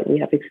loss that we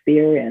have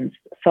experienced.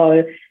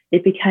 So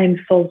it became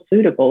so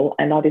suitable,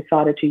 and I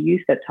decided to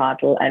use that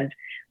title. And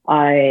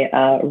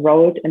I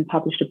wrote and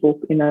published a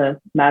book in a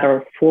matter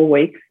of 4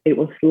 weeks. It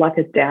was like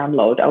a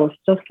download. I was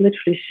just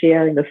literally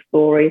sharing the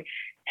story,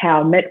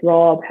 how I met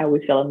Rob, how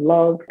we fell in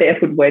love,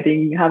 barefoot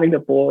wedding, having the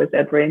boys,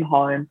 our dream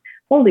home,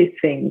 all these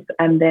things,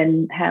 and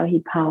then how he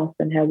passed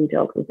and how we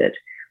dealt with it.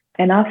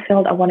 And I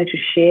felt I wanted to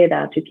share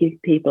that, to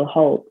give people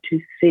hope,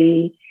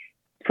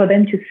 for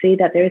them to see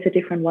that there is a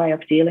different way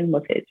of dealing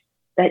with it,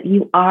 that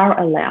you are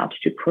allowed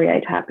to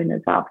create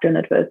happiness after an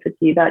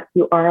adversity, that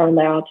you are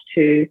allowed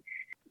to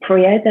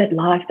create that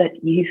life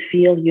that you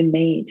feel you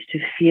need, to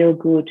feel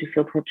good, to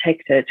feel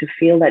protected, to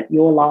feel that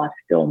your life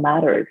still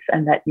matters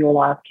and that your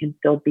life can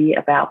still be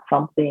about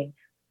something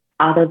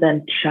other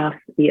than just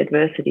the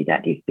adversity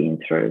that you've been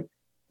through.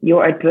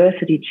 Your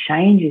adversity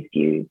changes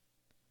you,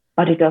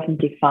 but it doesn't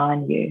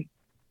define you.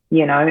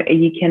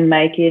 You can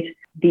make it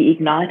the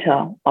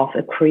igniter of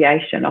a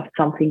creation of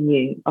something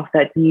new, of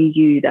that new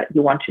you that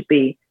you want to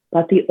be.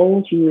 But the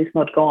old you is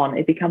not gone.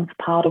 It becomes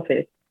part of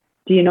it.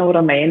 Do you know what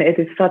I mean? It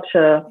is such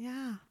a... Yeah.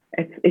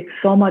 It's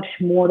so much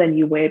more than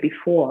you were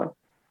before.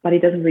 but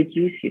it doesn't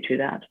reduce you to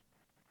that.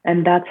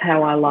 And that's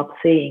how I love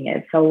seeing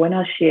it. So when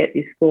I shared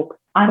this book,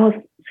 I was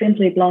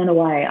simply blown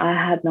away. I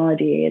had no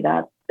idea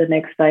that the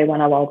next day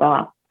when I woke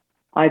up,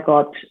 I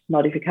got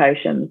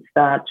notifications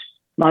that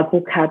my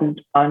book hadn't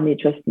only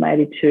just made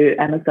it to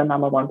Amazon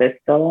 #1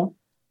 bestseller,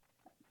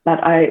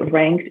 but I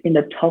ranked in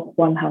the top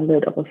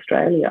 100 of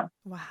Australia.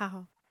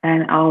 Wow.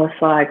 And I was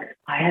like,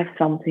 I have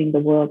something the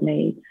world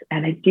needs.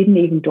 And it didn't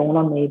even dawn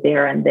on me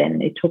there and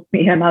then. It took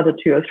me another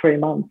 2 or 3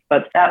 months.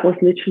 But that was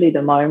literally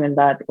the moment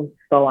that was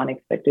so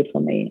unexpected for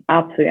me.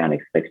 Absolutely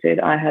unexpected.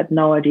 I had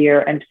no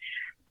idea. And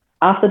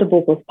after the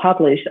book was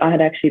published, I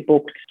had actually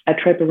booked a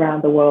trip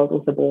around the world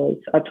with the boys.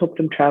 I took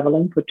them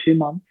traveling for 2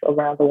 months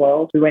around the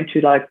world. We went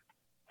to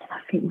I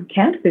think we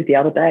counted it the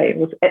other day. It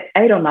was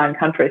 8 or 9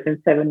 countries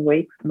in 7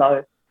 weeks.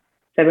 No,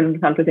 7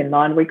 countries in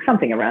 9 weeks,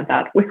 something around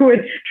that. We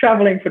were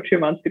traveling for 2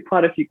 months to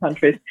quite a few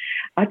countries.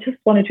 I just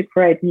wanted to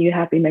create new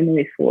happy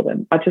memories for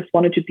them. I just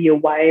wanted to be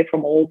away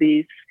from all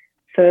these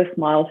first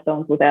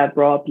milestones without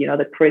Rob,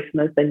 the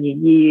Christmas, the New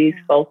Year's,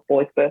 both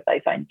boys'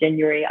 birthdays are in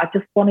January. I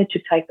just wanted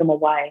to take them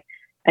away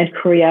and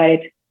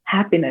create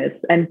happiness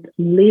and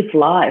live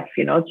life,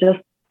 just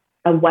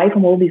away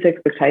from all these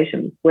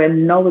expectations where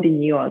nobody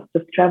knew us,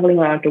 just traveling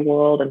around the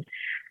world and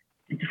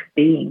just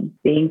being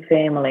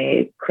family.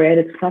 It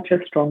created such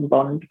a strong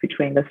bond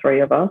between the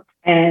three of us.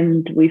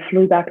 And we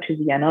flew back to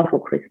Vienna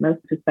for Christmas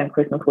to spend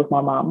Christmas with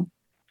my mum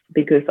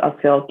because I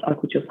felt I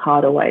could just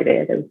hide away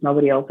there. There was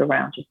nobody else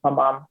around, just my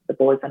mum, the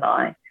boys and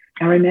I.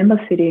 I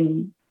remember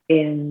sitting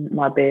in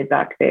my bed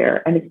back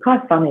there. And it's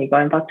quite funny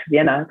going back to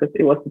Vienna because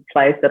it was the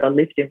place that I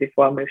lived in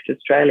before I moved to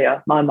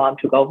Australia. My mum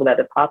took over that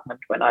apartment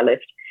when I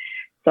left.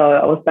 So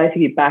I was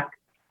basically back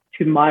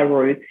to my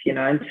roots,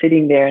 and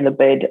sitting there in the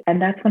bed.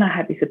 And that's when I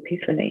had this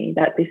epiphany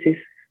that this is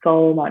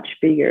so much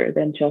bigger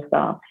than just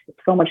us. It's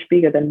so much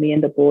bigger than me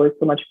and the boys,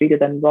 so much bigger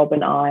than Rob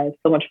and I,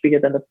 so much bigger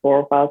than the 4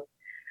 of us.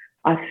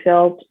 I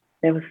felt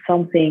there was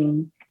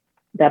something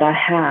that I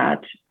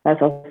had, as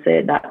I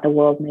said, that the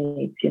world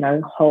needs,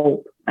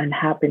 hope and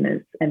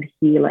happiness and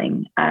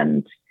healing.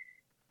 And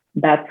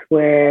that's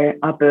where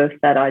I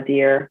birthed that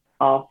idea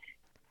of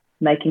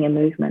making a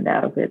movement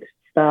out of it,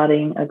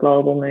 starting a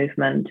global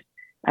movement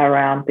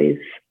around this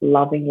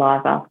loving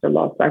life after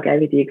loss. I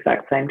gave it the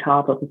exact same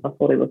title because I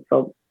thought it was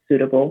so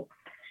suitable.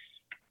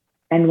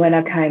 And when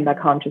I came back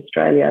home to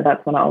Australia,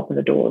 that's when I opened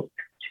the doors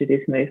to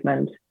this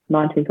movement.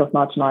 19th of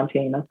March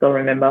 19, I still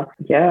remember.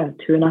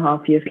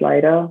 2.5 years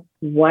later,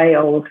 way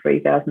over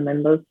 3,000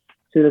 members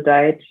to the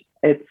date.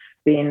 It's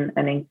been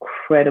an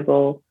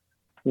incredible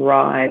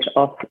ride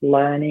of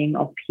learning,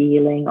 of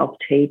healing, of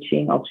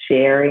teaching, of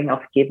sharing, of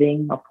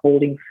giving, of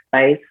holding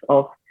space,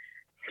 of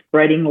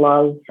spreading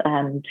love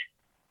and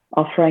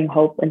offering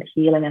hope and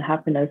healing and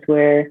happiness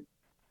where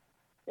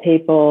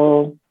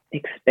people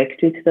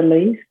expected the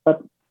least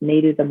but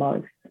needed the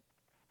most.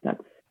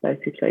 That's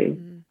basically,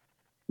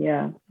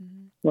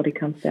 what it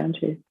comes down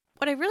to.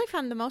 What I really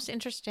found the most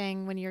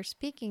interesting when you're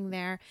speaking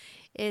there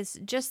is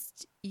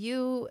just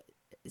you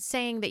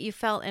saying that you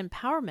felt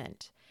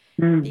empowerment.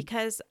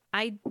 Because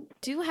I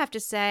do have to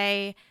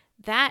say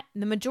that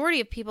the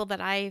majority of people that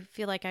I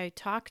feel like I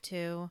talk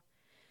to,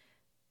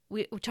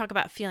 we talk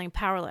about feeling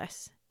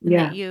powerless.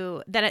 Yeah.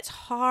 That it's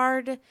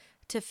hard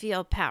to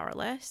feel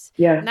powerless.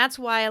 Yeah. And that's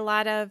why a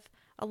lot of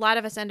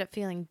us end up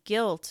feeling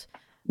guilt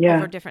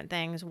over different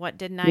things. What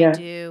didn't I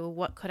do?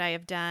 What could I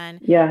have done?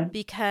 Yeah.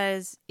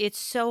 Because it's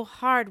so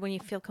hard when you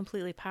feel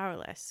completely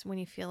powerless, when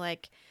you feel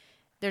like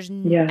there's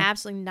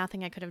absolutely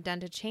nothing I could have done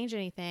to change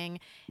anything.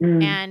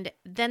 And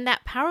then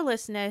that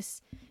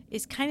powerlessness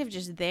is kind of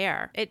just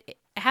there. It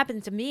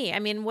happened to me. I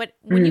mean,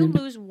 when you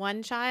lose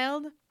one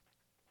child,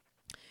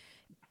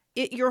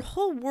 your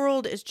whole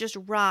world is just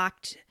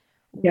rocked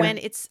when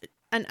it's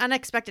an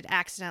unexpected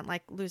accident,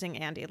 like losing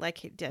Andy, like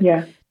he did.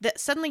 Yeah. That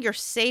suddenly your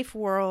safe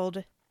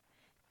world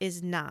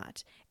is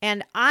not.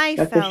 And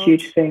That's a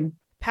huge thing.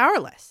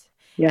 Powerless.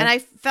 Yeah. And I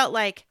felt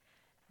like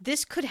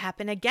this could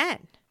happen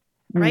again.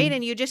 Right.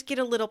 And you just get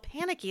a little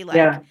panicky. Like,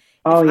 if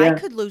I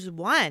could lose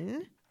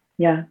one,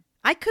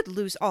 I could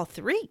lose all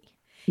 3.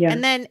 Yeah.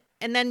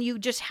 And then you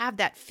just have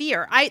that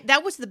fear.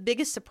 That was the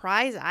biggest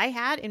surprise I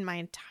had in my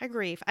entire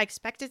grief. I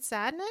expected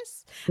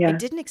sadness. I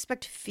didn't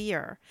expect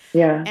fear.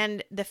 Yeah.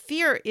 And the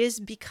fear is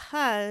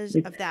because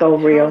it's of that so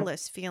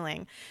powerless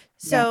feeling.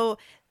 So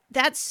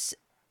that's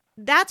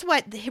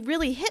what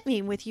really hit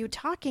me with you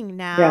talking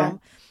now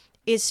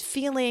is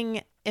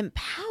feeling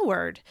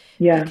empowered.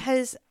 Yeah.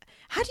 Because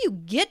how do you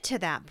get to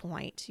that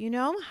point? You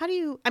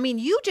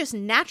just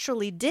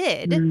naturally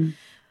did,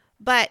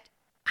 but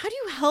how do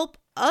you help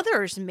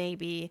others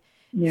maybe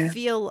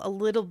feel a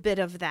little bit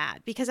of that?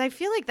 Because I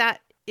feel like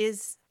that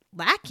is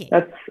lacking.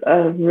 That's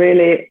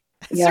really...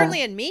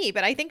 certainly in me,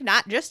 but I think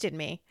not just in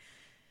me.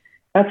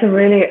 That's a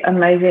really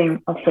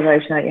amazing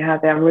observation that you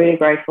have there. I'm really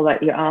grateful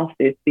that you asked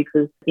this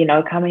because,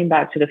 coming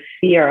back to the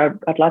fear,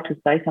 I'd like to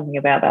say something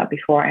about that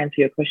before I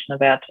answer your question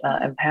about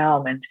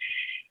empowerment.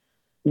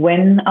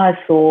 When I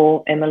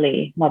saw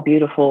Emily, my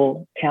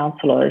beautiful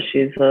counselor,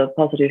 she's a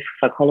positive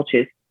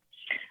psychologist,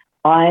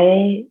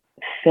 I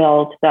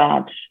felt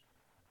that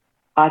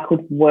I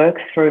could work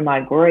through my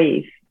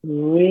grief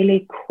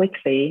really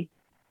quickly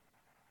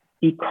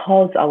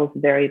because I was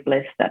very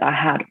blessed that I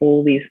had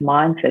all these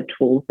mindset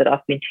tools that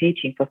I've been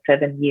teaching for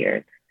 7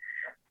 years.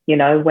 You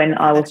know, when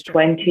I was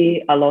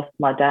 20, I lost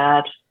my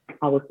dad.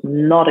 I was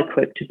not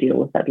equipped to deal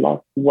with that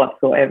loss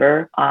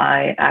whatsoever.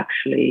 I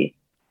actually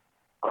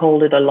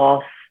called it a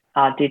loss.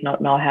 I did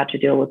not know how to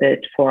deal with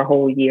it for a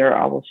whole year.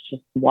 I was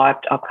just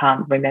wiped. I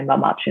can't remember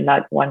much in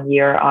that 1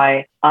 year.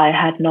 I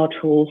had no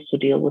tools to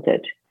deal with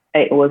it.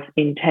 It was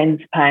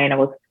intense pain. I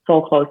was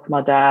so close to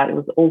my dad. It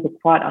was also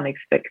quite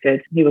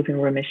unexpected. He was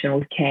in remission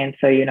with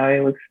cancer. You know,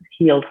 he was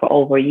healed for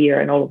over a year,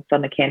 and all of a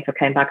sudden the cancer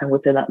came back, and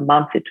within a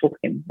month it took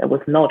him. There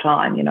was no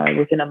time, you know,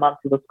 within a month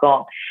it was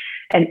gone.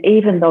 And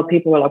even though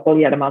people were like, well,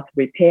 you had a month to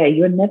repair,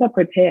 you're never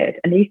prepared.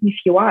 And even if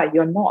you are,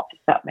 you're not, if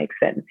that makes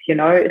sense, you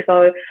know.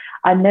 So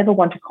I never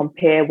want to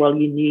compare, well,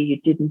 you knew, you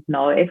didn't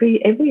know.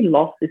 Every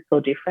loss is so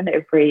different.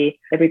 Every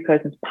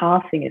person's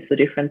passing is so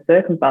different.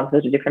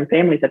 Circumstances are different.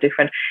 Families are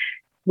different.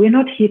 We're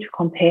not here to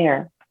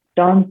compare.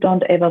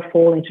 Don't ever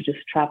fall into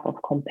this trap of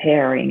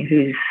comparing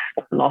whose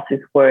loss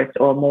is worse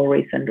or more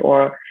recent,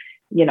 or,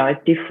 you know,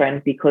 it's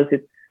different because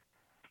it's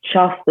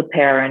just the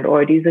parent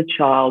or it is a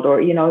child, or,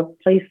 you know,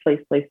 please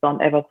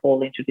don't ever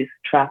fall into this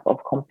trap of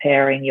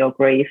comparing your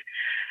grief.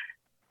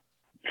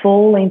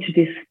 Fall into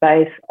this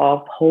space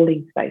of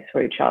holding space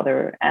for each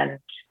other and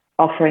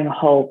offering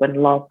hope and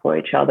love for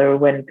each other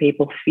when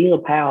people feel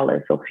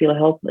powerless or feel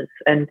helpless.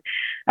 And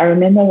I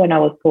remember when I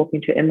was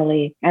talking to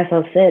Emily, as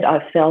I said,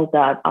 I felt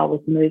that I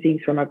was moving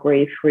through my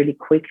grief really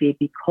quickly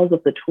because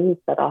of the tools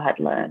that I had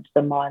learned,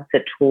 the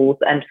mindset tools,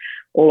 and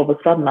all of a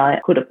sudden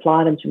I could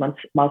apply them to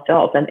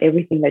myself. And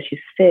everything that she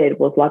said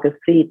was like a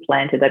seed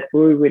planted that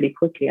grew really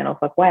quickly. And I was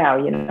like, wow,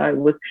 you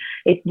know,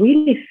 it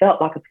really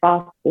felt like a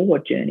fast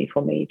forward journey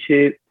for me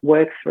to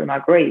work through my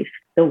grief.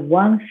 The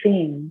one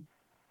thing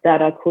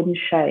that I couldn't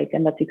shake,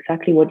 and that's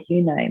exactly what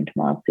you named,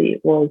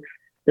 Marcy, was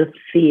the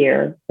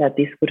fear that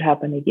this could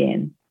happen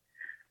again.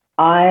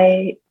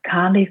 I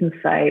can't even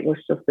say it was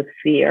just the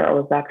fear. I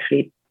was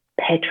actually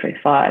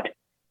petrified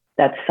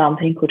that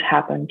something could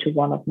happen to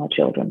one of my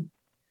children.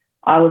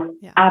 I was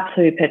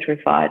absolutely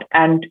petrified.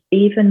 And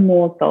even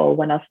more so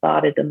when I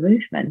started the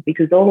movement,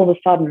 because all of a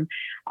sudden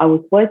I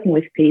was working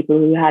with people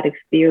who had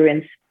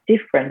experienced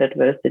different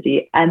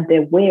adversity, and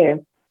there were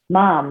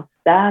moms,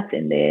 dads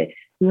in there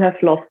who have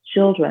lost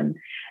children.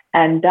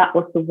 And that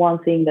was the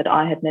one thing that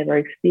I had never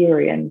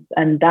experienced.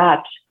 And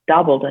that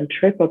doubled and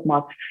tripled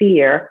my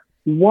fear.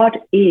 What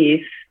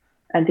if,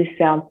 and this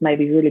sounds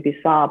maybe really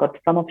bizarre, but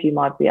some of you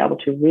might be able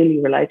to really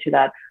relate to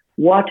that.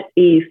 What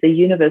if the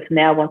universe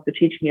now wants to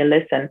teach me a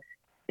lesson?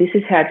 This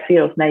is how it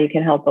feels. Now you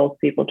can help those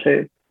people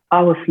too.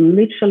 I was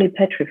literally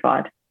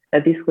petrified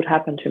that this could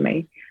happen to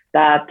me,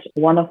 that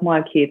one of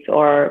my kids,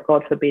 or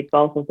God forbid,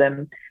 both of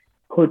them,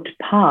 could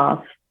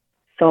pass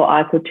so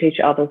I could teach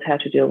others how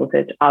to deal with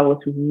it. I was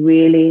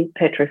really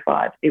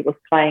petrified. It was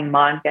playing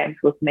mind games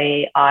with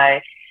me.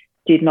 I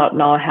did not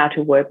know how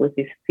to work with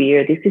this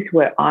fear. This is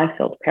where I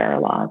felt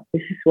paralyzed.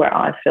 This is where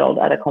I felt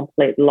at a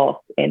complete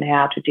loss in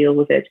how to deal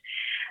with it.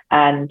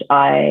 And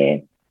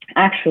I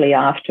actually,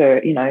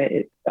 after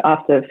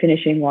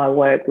finishing my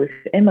work with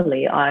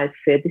Emily, I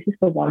said, this is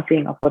the one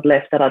thing I've got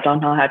left that I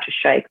don't know how to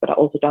shake, but I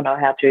also don't know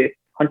how to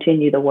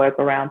continue the work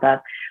around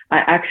that. I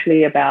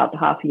actually, about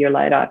half a year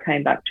later, I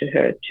came back to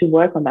her to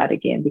work on that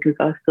again because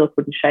I still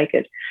couldn't shake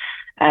it.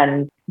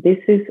 And this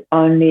is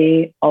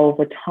only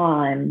over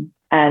time.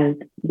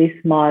 And this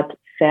might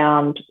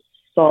sound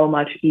so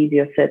much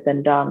easier said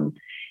than done.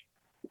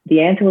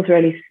 The answer was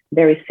really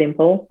very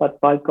simple, but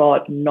by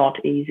God,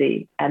 not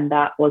easy. And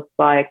that was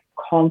by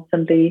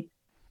constantly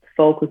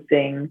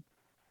focusing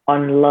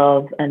on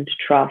love and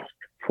trust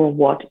for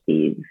what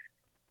is.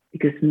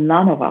 Because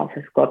none of us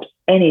has got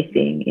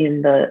anything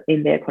in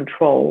their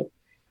control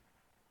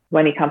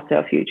when it comes to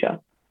our future.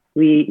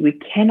 We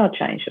cannot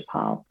change the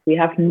past. We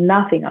have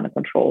nothing under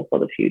control for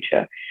the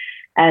future.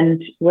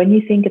 And when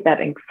you think about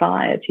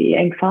anxiety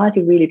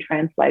really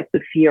translates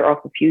to fear of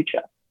the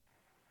future.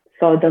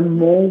 So the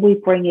more we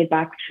bring it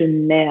back to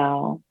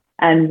now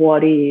and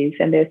what is,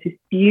 and there's this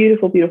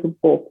beautiful, beautiful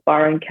book,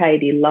 Byron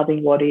Katie,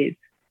 Loving What Is,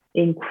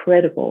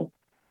 incredible.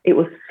 It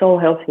was so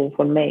helpful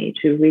for me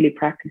to really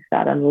practice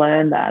that and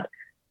learn that.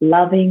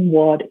 Loving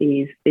what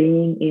is,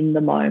 being in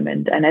the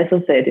moment. And as I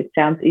said, it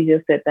sounds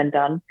easier said than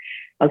done.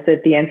 I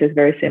said the answer is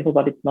very simple,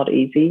 but it's not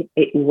easy.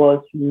 It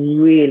was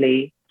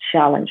really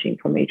challenging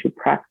for me to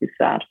practice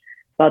that.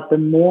 But the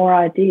more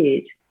I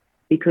did,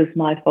 because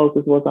my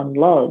focus was on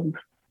love,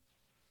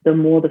 the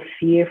more the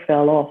fear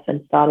fell off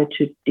and started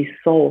to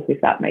dissolve, if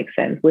that makes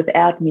sense,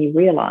 without me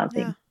realizing.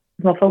 Yeah.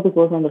 My focus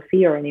wasn't on the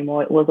fear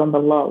anymore. It was on the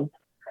love.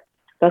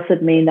 Does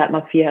it mean that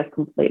my fear has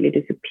completely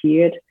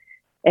disappeared?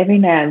 Every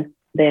now and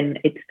then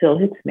it still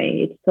hits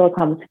me. It still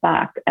comes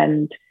back.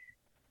 And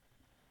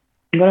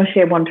I'm going to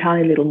share one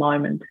tiny little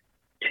moment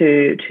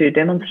to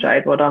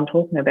demonstrate what I'm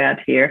talking about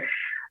here.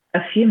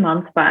 A few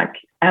months back,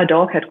 our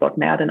dog had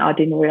gotten out and I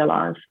didn't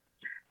realize.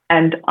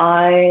 And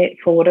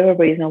for whatever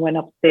reason, I went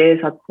upstairs,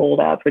 I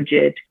called out for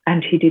Jed,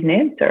 and he didn't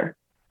answer.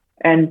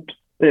 And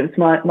it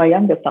was my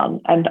younger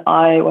son. And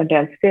I went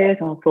downstairs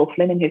and I saw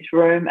Flynn in his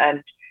room,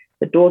 and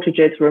the door to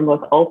Jed's room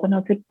was open.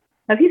 I said,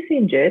 "Have you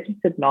seen Jed?" He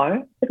said, "No."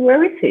 I said,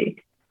 "Where is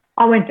he?"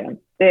 I went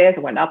downstairs,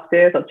 I went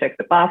upstairs, I checked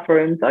the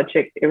bathrooms, I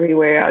checked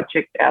everywhere, I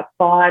checked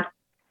outside.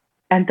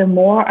 And the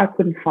more I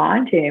couldn't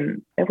find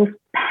him, there was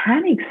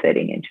panic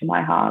setting into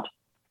my heart.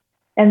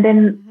 And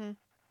then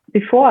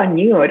before I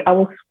knew it, I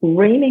was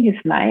screaming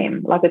his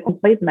name like a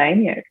complete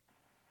maniac.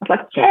 I was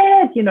like,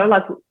 "Jed,"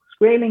 like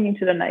screaming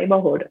into the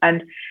neighborhood.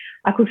 And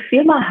I could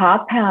feel my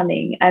heart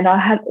pounding, and I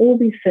had all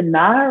these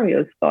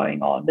scenarios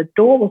going on. The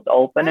door was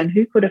open, and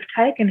who could have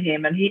taken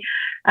him? And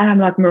I'm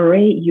like,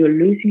 "Marie, you're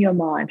losing your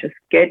mind. Just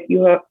get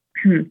your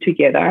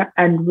together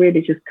and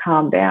really just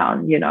calm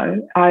down."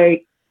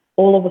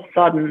 All of a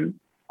sudden,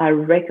 I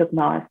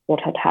recognized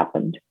what had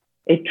happened.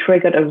 It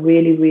triggered a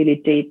really, really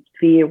deep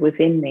fear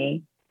within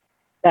me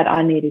that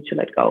I needed to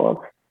let go of.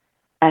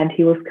 And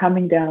he was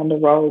coming down the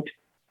road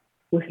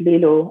with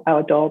Lilo,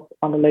 our dog,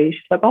 on a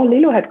leash. Like, oh,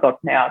 Lilo had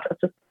gotten out. I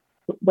just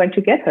went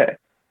to get her.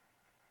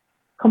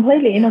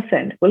 Completely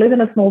innocent. We live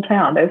in a small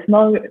town. There's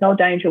no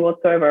danger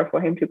whatsoever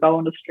for him to go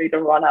on the street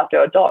and run after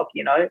a dog.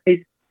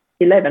 He's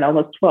 11,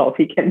 almost 12.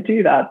 He can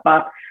do that.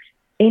 But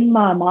in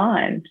my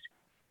mind,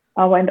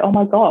 I went, "Oh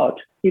my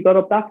God, he got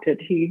abducted.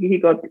 He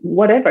got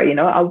whatever,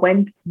 I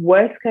went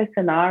worst case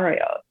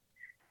scenario.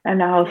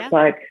 And I was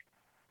like,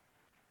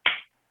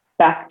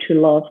 back to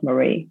love,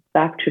 Marie,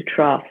 back to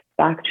trust,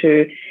 back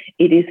to,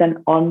 it is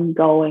an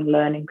ongoing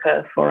learning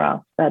curve for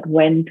us, that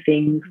when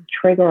things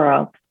trigger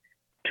us,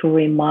 to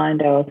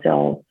remind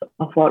ourselves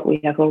of what we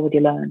have already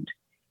learned.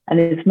 And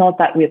it's not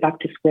that we're back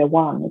to square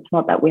one. It's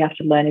not that we have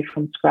to learn it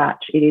from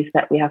scratch. It is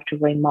that we have to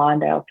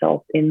remind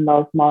ourselves in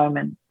those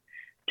moments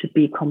to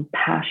be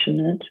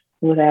compassionate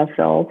with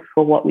ourselves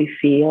for what we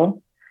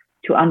feel,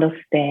 to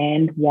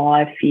understand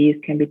why fears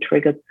can be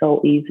triggered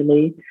so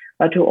easily,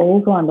 but to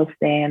also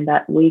understand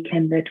that we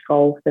can let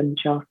go of them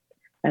just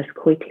as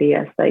quickly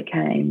as they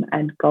came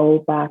and go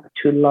back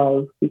to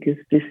love, because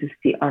this is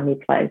the only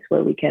place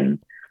where we can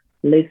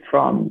live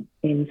from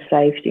in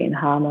safety and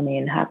harmony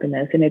and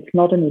happiness. And it's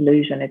not an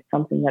illusion, it's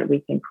something that we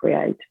can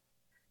create.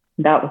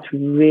 That was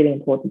really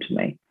important to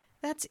me.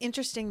 That's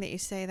interesting that you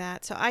say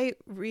that. So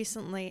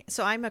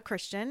I'm a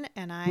Christian,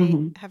 and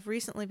I have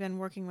recently been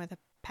working with a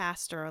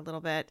pastor a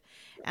little bit.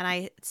 And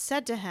I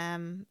said to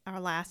him, our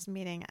last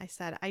meeting, I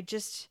said, "I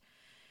just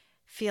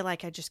feel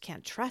like I just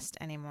can't trust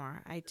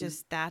anymore. I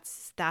just,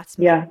 that's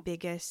my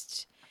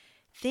biggest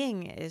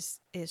thing is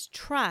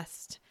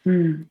trust."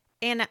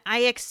 And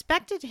I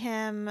expected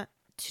him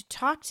to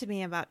talk to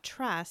me about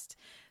trust,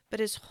 but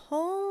his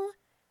whole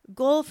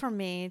goal for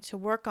me to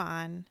work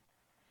on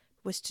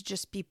was to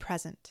just be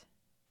present.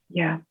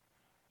 Yeah.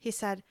 He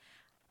said,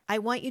 "I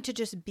want you to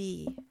just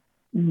be."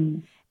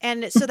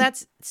 And so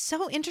that's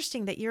so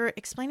interesting that you're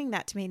explaining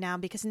that to me now,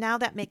 because now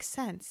that makes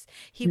sense.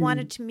 He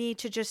wanted me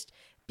to just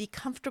be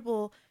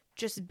comfortable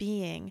just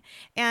being.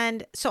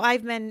 And so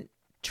I've been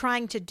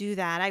trying to do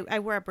that. I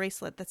wear a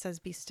bracelet that says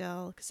 "Be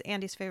still," because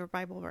Andy's favorite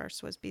Bible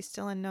verse was "Be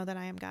still and know that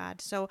I am God."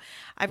 So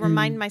I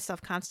remind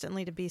myself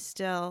constantly to be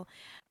still.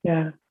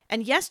 Yeah.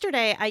 And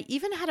yesterday I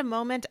even had a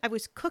moment. I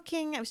was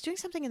cooking. I was doing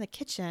something in the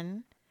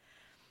kitchen,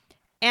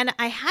 and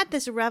I had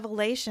this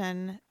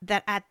revelation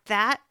that at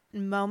that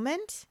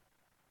moment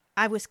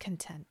I was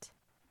content.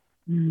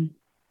 And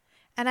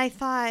I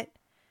thought,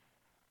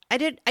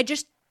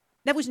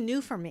 that was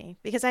new for me,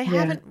 because I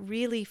haven't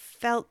really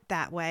felt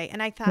that way.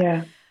 And I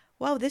thought,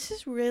 whoa, this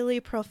is really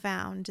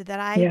profound, that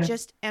I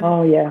just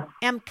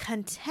am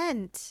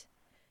content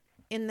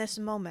in this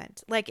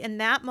moment. Like in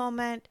that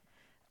moment,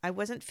 I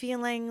wasn't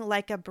feeling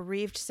like a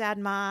bereaved, sad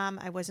mom.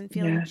 I wasn't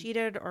feeling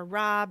cheated or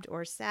robbed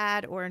or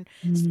sad or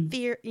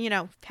fear,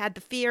 had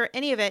the fear,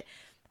 any of it.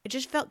 I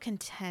just felt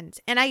content.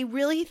 And I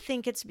really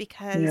think it's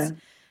because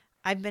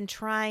I've been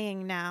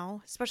trying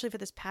now, especially for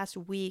this past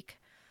week,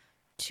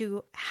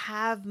 to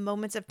have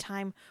moments of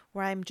time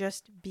where I'm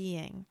just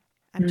being.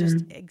 I'm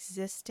just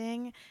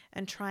existing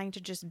and trying to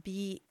just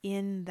be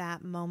in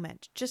that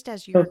moment, just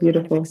as you're kind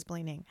of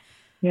explaining.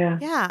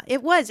 Yeah,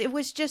 it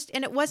was just,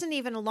 and it wasn't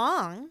even a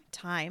long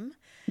time,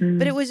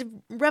 but it was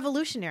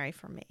revolutionary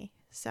for me.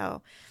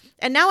 So,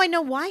 and now I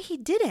know why he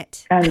did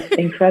it. And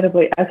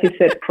incredibly, as you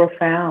said,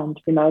 profound,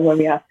 when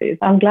we ask this.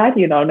 I'm glad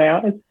you know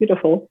now. It's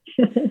beautiful.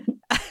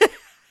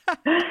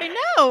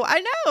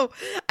 I know.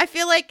 I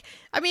feel like,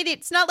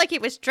 it's not like he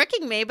was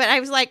tricking me, but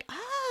I was like,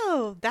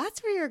 oh,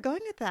 that's where you're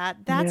going with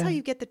that. That's how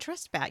you get the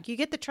trust back. You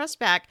get the trust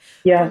back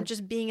from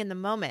just being in the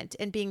moment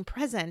and being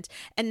present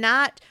and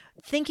not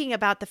thinking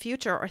about the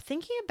future or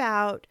thinking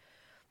about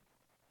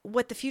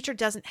what the future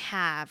doesn't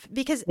have.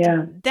 Because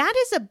that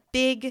is a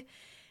big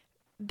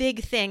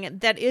big thing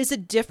that is a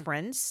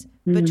difference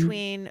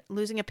between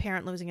losing a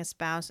parent, losing a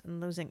spouse,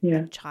 and losing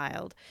a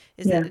child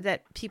is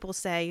that people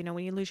say, you know,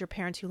 when you lose your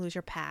parents, you lose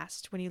your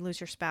past. When you lose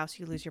your spouse,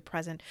 you lose your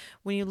present.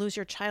 When you lose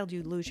your child,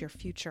 you lose your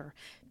future.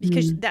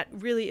 Because that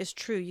really is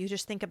true. You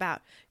just think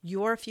about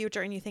your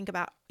future and you think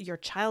about your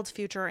child's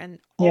future and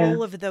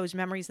all of those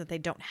memories that they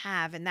don't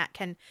have. And that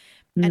can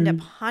end up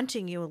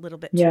haunting you a little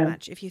bit too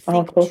much if you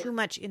think too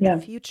much in the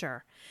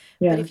future.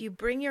 But if you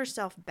bring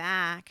yourself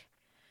back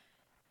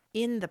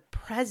in the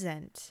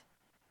present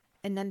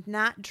and then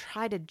not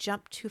try to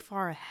jump too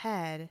far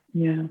ahead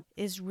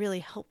is really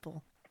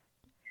helpful.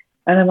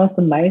 And the most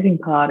amazing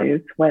part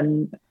is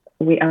when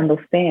we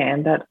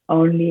understand that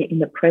only in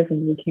the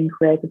present we can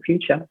create the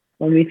future.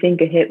 When we think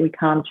ahead, we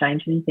can't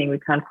change anything. We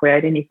can't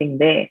create anything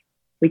there.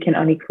 We can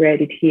only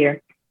create it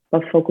here by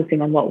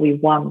focusing on what we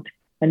want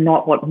and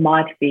not what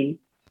might be.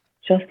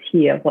 Just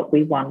here, what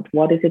we want.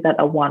 What is it that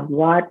I want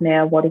right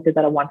now? What is it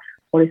that I want?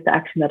 What is the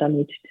action that I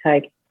need to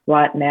take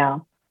right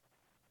now?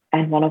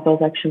 And one of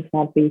those actions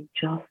might be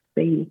just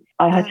be.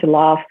 I had to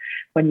laugh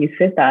when you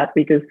said that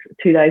because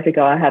 2 days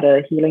ago I had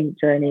a healing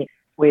journey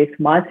with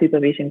my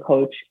supervision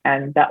coach,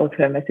 and that was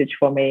her message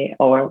for me,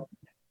 or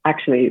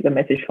actually the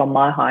message from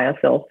my higher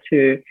self,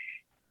 to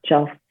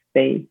just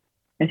be.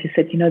 And she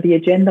said, you know, the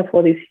agenda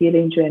for this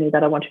healing journey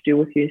that I want to do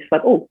with you is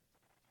like, oh,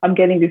 I'm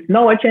getting this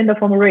no agenda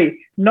for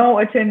Marie, no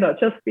agenda,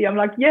 just be. I'm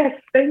like, yes,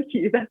 thank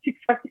you. That's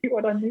exactly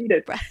what I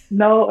needed.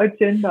 No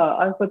agenda.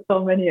 I've got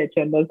so many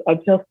agendas. I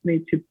just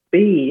need to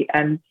be.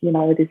 And, you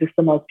know, this is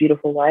the most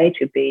beautiful way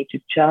to be, to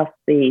just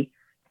be,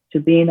 to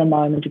be in the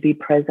moment, to be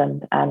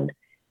present. And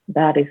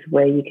that is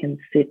where you can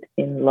sit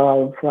in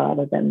love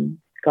rather than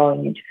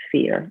going into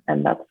fear.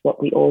 And that's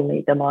what we all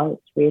need the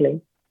most,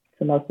 really. It's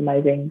the most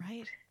amazing.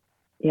 Right.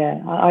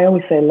 Yeah, I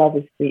always say love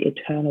is the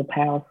eternal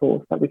power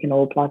source that we can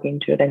all plug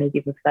into at any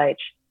given stage.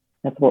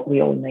 That's what we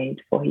all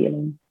need for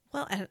healing.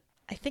 Well, and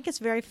I think it's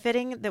very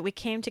fitting that we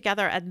came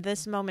together at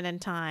this moment in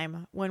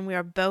time when we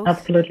are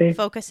both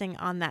focusing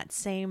on that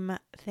same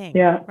thing.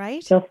 Yeah,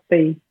 right? Just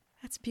be.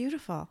 That's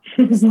beautiful.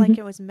 It's like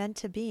it was meant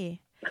to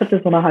be. I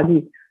just want to hug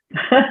you.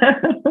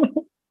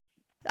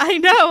 I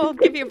know. I'll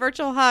give you a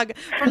virtual hug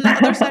from the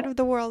other side of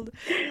the world.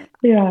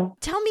 Yeah.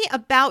 Tell me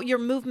about your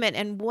movement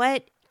and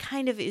what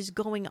kind of is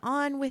going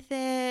on with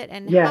it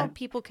and how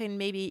people can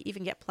maybe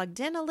even get plugged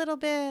in a little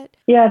bit.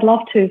 Yeah, I'd love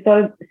to.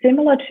 So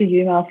similar to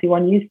you, Marcy,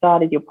 when you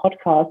started your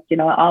podcast, you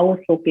know, I was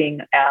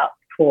looking out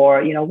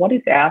for, you know, what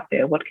is out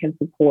there, what can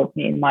support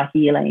me in my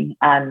healing,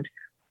 and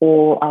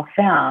all I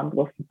found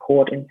was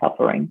support in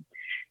suffering.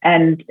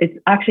 And it's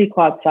actually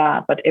quite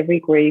sad, but every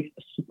grief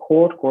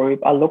support group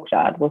I looked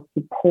at was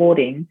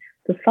supporting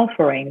the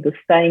suffering, the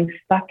staying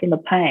stuck in the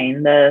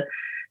pain, the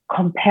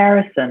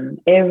comparison.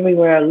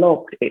 Everywhere I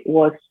looked, it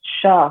was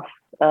just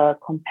a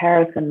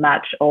comparison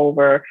match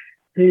over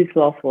whose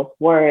loss was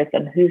worse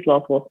and whose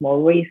loss was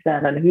more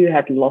recent and who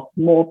had lost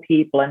more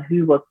people and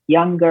who was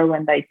younger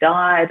when they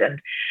died.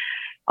 And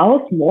I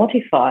was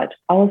mortified.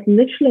 I was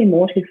literally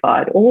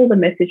mortified. All the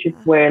messages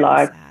were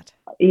like,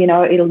 you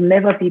know, it'll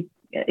never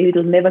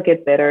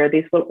get better.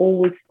 This will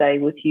always stay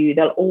with you.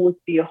 There'll always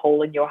be a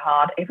hole in your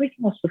heart. Everything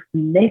was just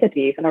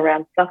negative and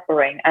around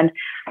suffering. And,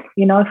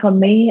 you know, for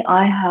me,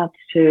 I had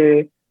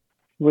to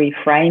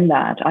reframe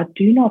that. I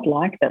do not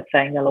like that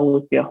saying there'll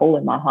always be a hole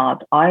in my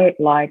heart. I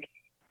like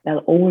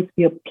there'll always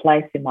be a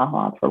place in my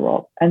heart for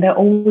Rob. And there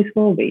always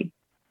will be.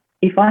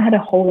 If I had a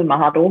hole in my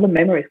heart, all the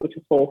memories would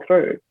just fall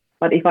through.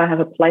 But if I have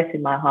a place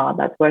in my heart,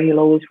 that's where he'll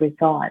always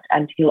reside.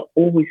 And he'll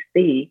always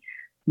be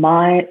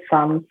my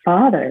son's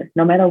father.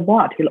 No matter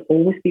what, he'll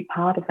always be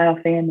part of our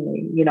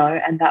family, you know,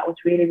 and that was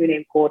really, really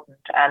important.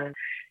 And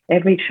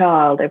every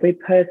child, every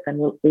person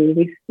will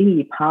always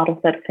be part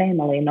of that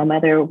family, no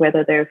matter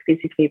whether they're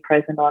physically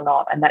present or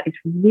not. And that is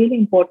really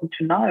important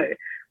to know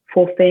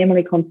for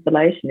family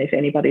constellation. If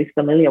anybody's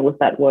familiar with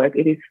that work,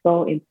 it is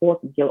so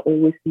important. You'll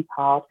always be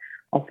part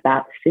of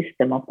that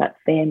system, of that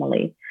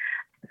family.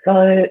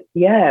 So,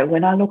 yeah,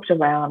 when I looked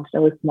around,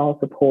 there was no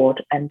support,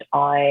 and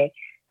I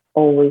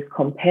always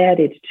compared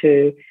it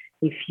to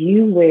if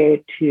you were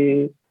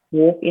to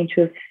walk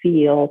into a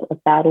field, a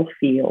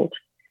battlefield,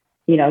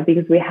 you know,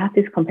 because we had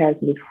this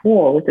comparison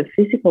before with the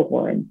physical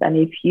wounds. And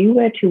if you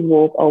were to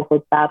walk over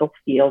a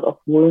battlefield of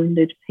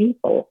wounded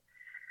people,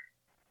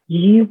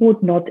 you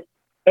would not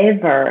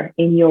ever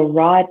in your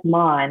right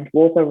mind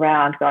walk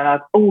around going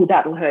like, oh,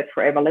 that will hurt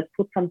forever. Let's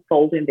put some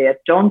salt in there.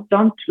 Don't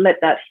let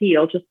that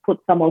heal. Just put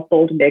some more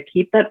salt in there.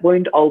 Keep that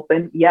wound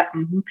open. Yeah.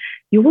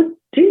 You would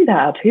do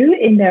that. Who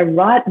in their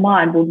right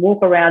mind would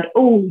walk around,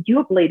 oh,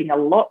 you're bleeding a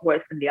lot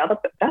worse than the other,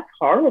 but that's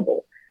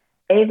horrible.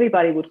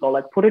 Everybody would go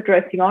like, put a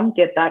dressing on,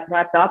 get that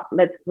wrapped up.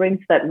 Let's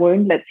rinse that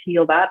wound. Let's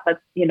heal that. Let's,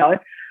 you know,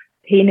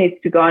 he needs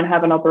to go and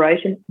have an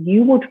operation.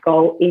 You would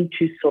go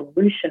into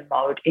solution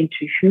mode,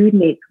 into who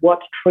needs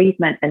what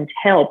treatment and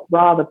help,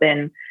 rather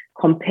than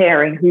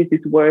comparing whose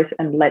is worse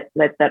and let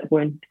that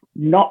wound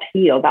not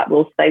heal. That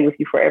will stay with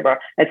you forever.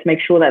 Let's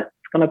make sure that's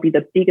going to be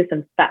the biggest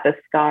and fattest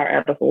scar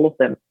out of all of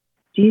them.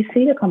 Do you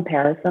see the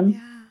comparison?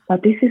 Yeah.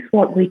 But this is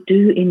what we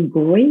do in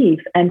grief.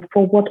 And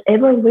for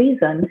whatever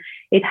reason,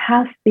 it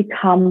has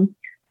become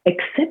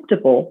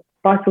acceptable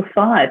by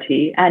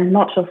society. And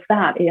not just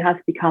that, it has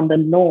become the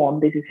norm.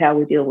 This is how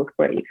we deal with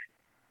grief.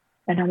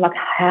 And I'm like,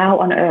 how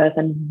on earth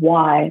and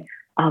why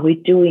are we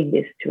doing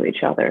this to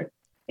each other?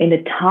 In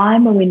a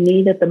time when we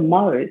need it the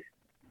most,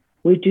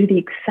 we do the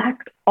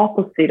exact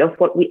opposite of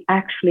what we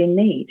actually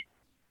need.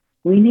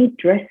 We need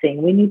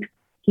dressing. We need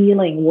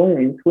healing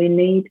wounds. We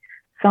need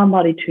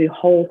somebody to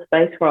hold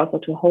space for us or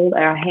to hold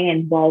our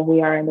hand while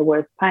we are in the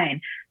worst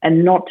pain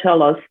and not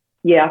tell us,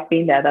 yeah, I've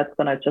been there, that's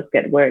going to just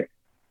get worse.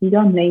 You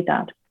don't need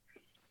that.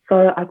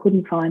 So I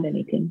couldn't find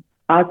anything.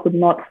 I could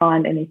not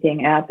find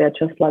anything out there,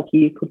 just like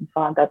you couldn't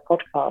find that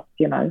podcast,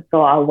 you know.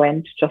 So I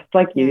went just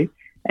like you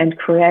and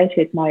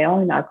created my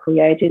own. I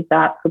created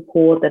that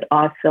support that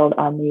I felt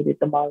I needed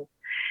the most.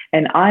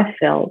 And I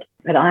felt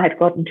that I had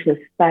gotten to a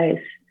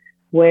space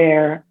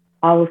where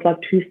I was like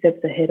 2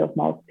 steps ahead of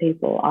most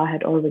people. I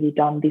had already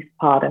done this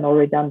part and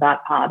already done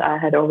that part. I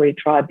had already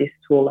tried this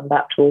tool and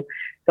that tool.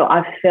 So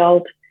I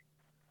felt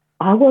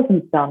I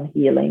wasn't done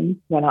healing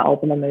when I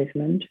opened the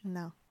movement.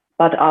 No.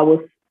 But I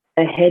was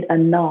ahead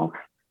enough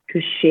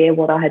to share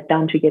what I had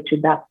done to get to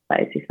that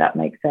space, if that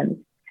makes sense.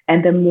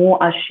 And the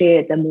more I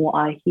shared, the more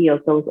I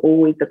healed. So it was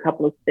always a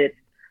couple of steps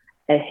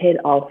ahead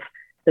of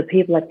the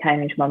people that came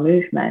into my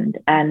movement.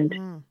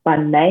 And by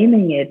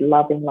naming it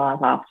Loving Life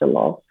After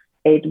Loss,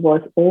 it was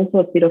also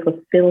a bit of a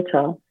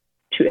filter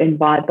to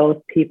invite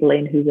those people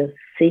in who were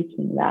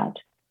seeking that.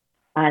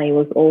 And it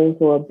was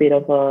also a bit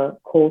of a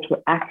call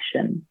to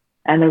action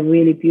and a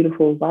really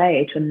beautiful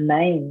way to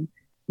name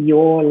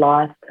your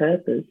life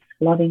purpose,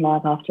 Loving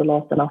Life After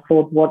Loss. And I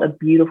thought, what a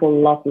beautiful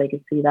love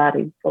legacy that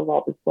is for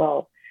Rob as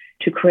well,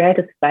 to create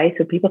a space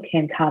where people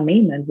can come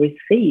in and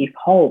receive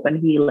hope and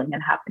healing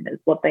and happiness,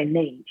 what they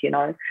need, you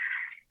know.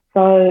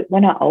 So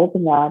when I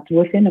opened that,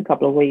 within a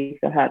couple of weeks,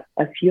 I had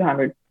a few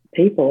hundred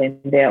people in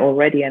there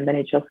already, and then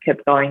it just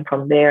kept going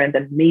from there. And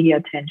then media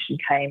attention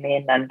came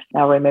in, and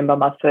I remember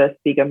my first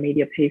bigger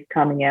media piece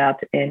coming out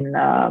in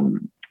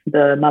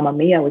the Mamma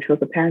Mia, which was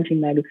a parenting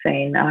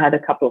magazine. I had a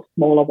couple of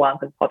smaller ones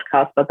and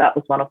podcasts, but that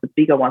was one of the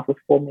bigger ones with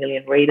 4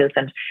 million readers.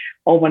 And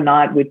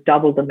overnight, we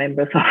doubled the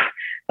members of,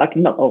 like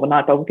not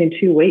overnight, but within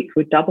 2 weeks,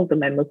 we doubled the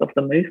members of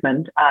the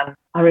movement. And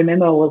I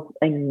remember I was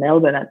in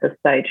Melbourne at the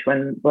stage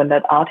when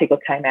that article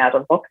came out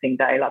on Boxing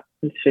Day, like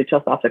literally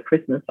just after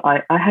Christmas.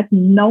 I had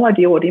no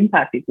idea what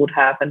impact it would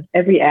have. And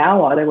every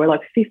hour, there were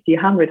like 50,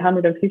 100,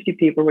 150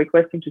 people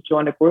requesting to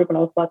join a group. And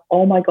I was like,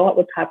 oh my God,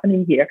 what's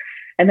happening here?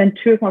 And then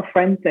 2 of my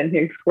friends sent me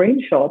a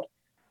screenshot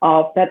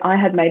of that I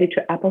had made it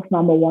to Apple's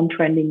 #1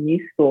 trending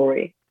news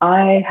story.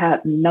 I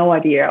had no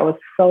idea. I was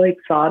so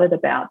excited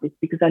about this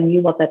because I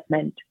knew what that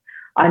meant.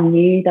 I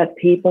knew that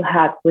people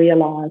had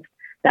realized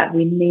that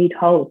we need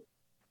hope.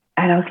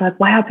 And I was like,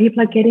 wow,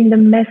 people are getting the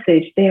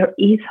message. There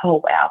is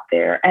hope out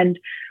there. And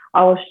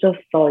I was just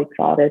so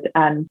excited.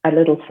 And a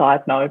little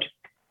side note,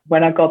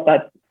 when I got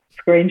that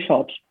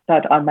screenshot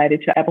that I made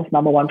it to Apple's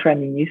 #1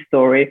 trending news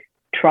story,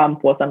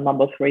 Trump was on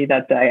 #3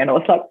 that day. And I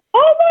was like,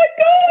 oh my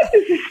God,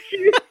 this is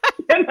cute.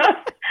 You know?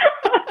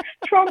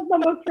 Trump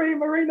 #3,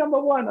 Marie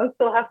 #1. I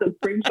still have the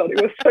screenshot.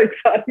 It was so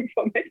exciting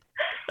for me.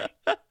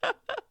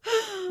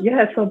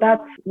 Yeah, so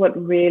that's what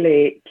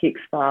really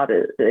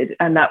kickstarted it.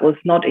 And that was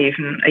not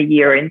even a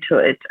year into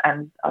it.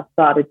 And I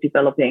started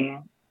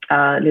developing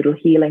little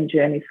healing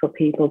journeys for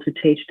people to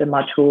teach them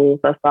my tools.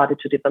 I started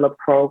to develop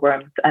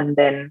programs. And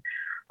then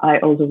I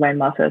also ran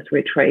my first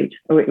retreat.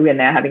 We're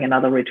now having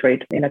another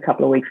retreat in a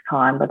couple of weeks'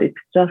 time. But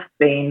it's just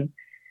been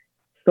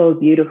so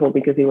beautiful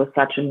because it was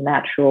such a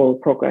natural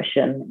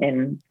progression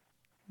in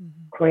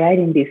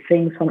creating these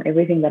things. From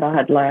everything that I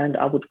had learned,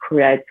 I would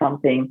create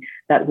something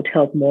that would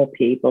help more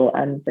people.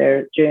 And there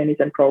are journeys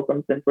and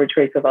programs and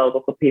retreats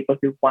available for people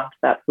who want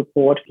that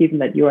support. Given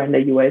that you're in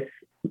the US,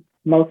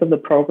 most of the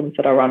programs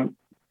that I run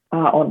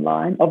are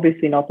online.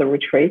 Obviously not the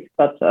retreats,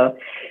 but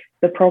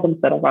the programs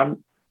that I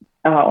run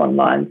are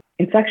online.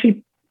 It's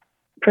actually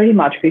pretty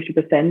much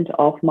 50%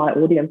 of my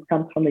audience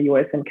comes from the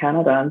US and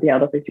Canada, and the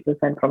other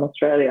 50% from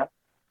Australia.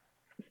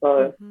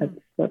 So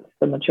that's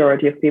the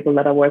majority of people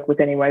that I work with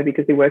anyway,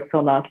 because it works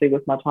so nicely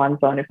with my time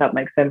zone, if that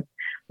makes sense.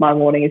 My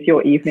morning is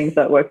your evening,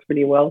 so it works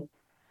pretty well.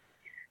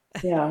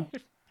 Yeah.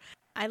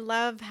 I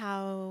love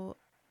how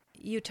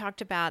you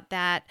talked about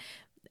that.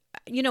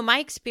 You know, my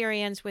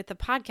experience with the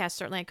podcast,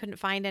 certainly I couldn't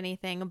find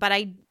anything, but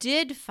I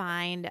did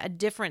find a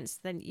difference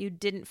that you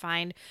didn't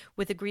find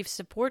with a grief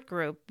support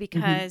group,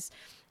 because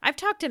I've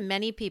talked to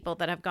many people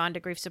that have gone to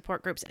grief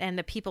support groups, and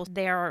the people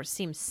there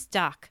seem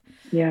stuck.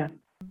 Yeah.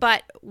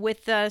 But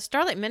with the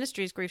Starlight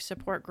Ministries grief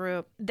support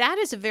group, that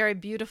is a very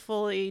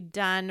beautifully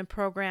done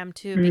program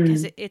too,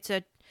 because it's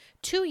a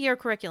 2-year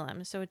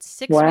curriculum. So it's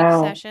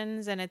 6-week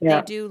sessions, and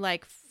they do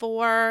like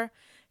 4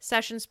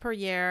 sessions per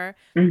year.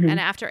 And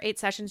after 8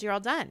 sessions, you're all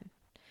done.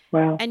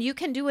 Wow. And you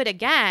can do it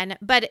again,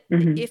 but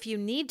if you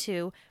need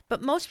to.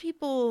 But most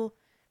people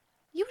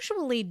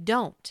usually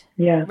don't.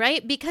 Yeah.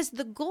 Right? Because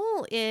the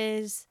goal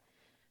is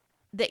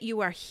that you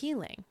are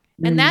healing.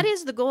 And that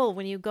is the goal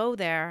when you go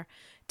there,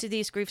 to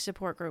these grief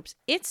support groups.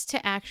 It's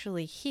to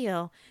actually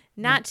heal,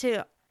 not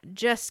to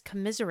just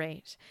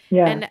commiserate.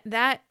 Yeah. And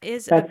that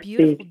is That's a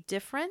beautiful big.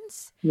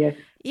 difference. Yes.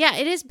 Yeah,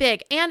 it is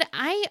big. And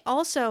I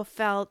also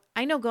felt,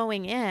 I know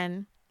going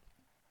in,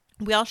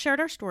 we all shared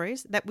our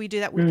stories. That we do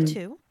that week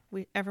 2.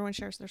 Everyone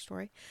shares their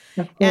story.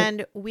 Of course.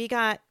 And we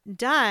got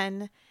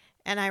done.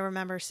 And I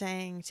remember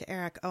saying to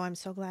Eric, oh, I'm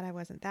so glad I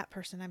wasn't that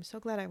person. I'm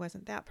so glad I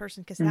wasn't that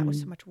person, because that was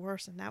so much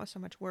worse and that was so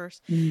much worse.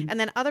 And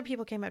then other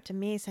people came up to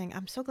me saying,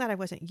 I'm so glad I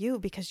wasn't you,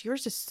 because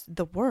yours is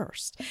the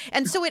worst.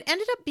 And so it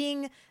ended up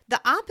being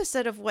the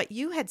opposite of what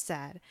you had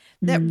said,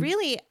 that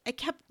really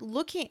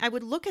I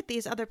would look at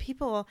these other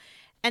people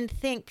and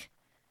think,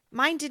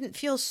 mine didn't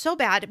feel so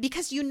bad,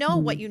 because you know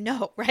what you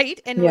know,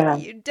 right? And Yeah.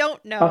 what you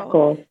don't know, Of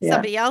course. Yeah.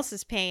 somebody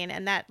else's pain.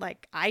 And that,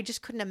 like, I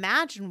just couldn't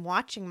imagine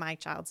watching my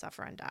child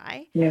suffer and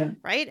die, Yeah.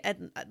 right?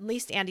 At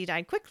least Andy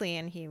died quickly,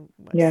 and he was,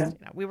 Yeah.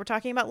 we were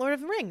talking about Lord of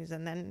the Rings,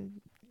 and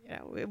then,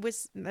 it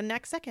was the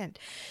next second.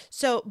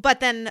 So, but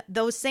then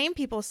those same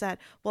people said,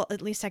 well,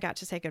 at least I got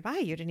to say goodbye.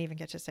 You didn't even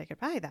get to say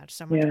goodbye. That's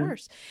so much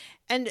worse.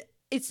 And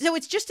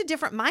it's just a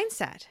different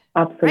mindset.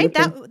 Absolutely. Right?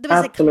 That was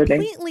Absolutely. a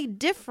completely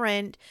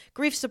different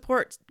grief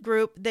support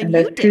group than And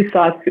you there's did. 2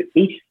 sides to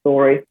each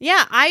story.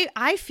 Yeah,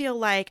 I feel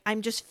like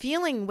I'm just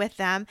feeling with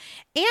them.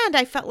 And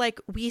I felt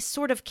like we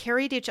sort of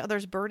carried each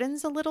other's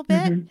burdens a little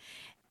bit.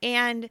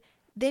 And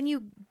then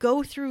you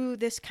go through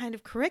this kind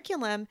of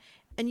curriculum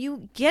and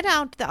you get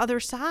out the other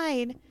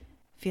side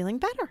feeling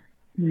better.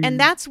 And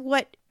that's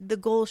what the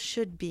goal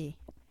should be.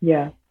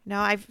 Yeah.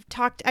 Now, I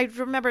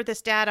remember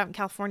this dad out in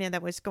California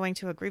that was going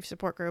to a grief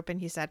support group, and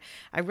he said,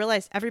 I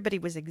realized everybody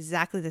was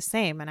exactly the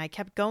same, and I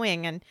kept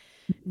going, and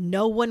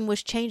no one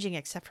was changing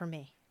except for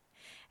me.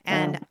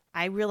 And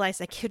I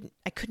realized I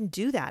couldn't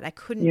do that. I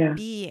couldn't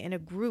be in a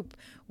group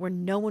where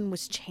no one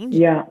was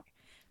changing. Yeah.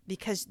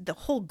 Because the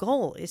whole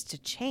goal is to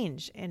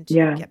change and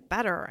to get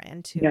better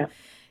and to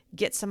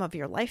get some of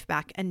your life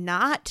back and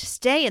not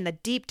stay in the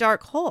deep,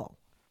 dark hole.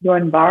 Your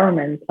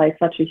environment plays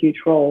such a huge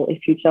role.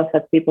 If you just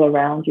have people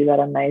around you that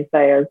are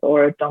naysayers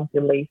or don't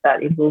believe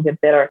that it will get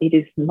better, it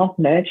is not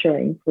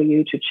nurturing for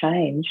you to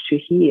change, to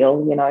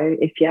heal.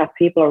 If you have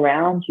people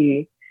around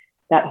you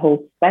that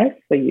hold space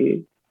for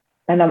you.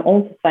 And I'm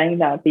also saying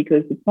that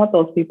because it's not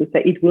those people who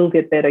say it will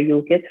get better,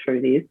 you'll get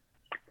through this.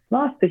 It's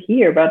nice to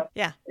hear, but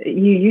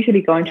you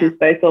usually go into a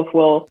space of,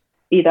 well,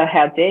 either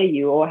how dare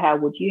you or how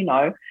would you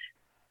know?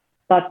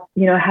 But,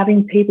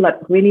 having people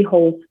that really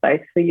hold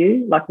space for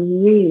you, like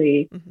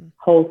really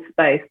hold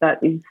space,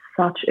 that is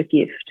such a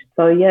gift.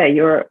 So,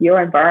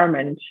 your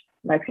environment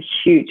makes a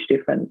huge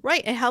difference.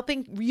 Right. And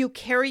helping you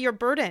carry your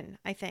burden,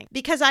 I think.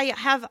 Because I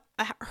have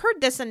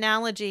heard this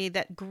analogy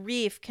that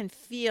grief can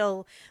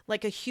feel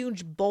like a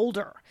huge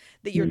boulder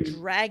that you're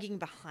dragging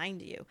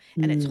behind you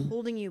and it's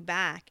holding you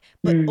back.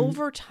 But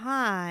over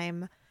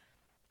time,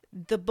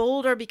 the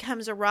boulder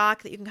becomes a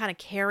rock that you can kind of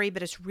carry,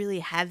 but it's really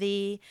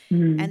heavy.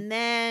 And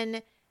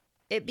then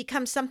it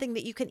becomes something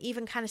that you can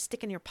even kind of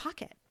stick in your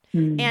pocket.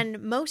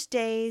 And most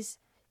days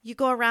you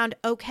go around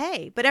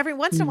okay, but every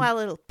once in a while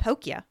it'll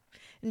poke you.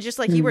 And just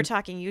like you were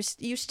talking, you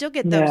still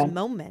get those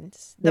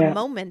moments,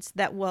 moments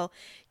that will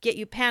get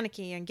you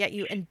panicky and get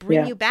you and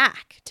bring you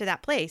back to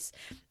that place.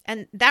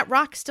 And that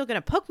rock's still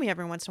going to poke me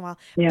every once in a while,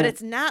 but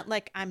it's not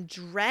like I'm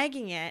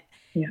dragging it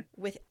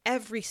with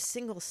every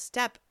single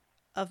step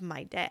of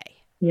my day.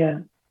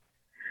 Yeah.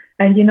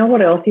 And you know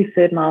what else you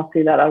said,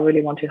 Marcy, that I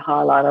really want to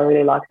highlight? I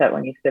really like that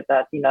when you said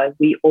that,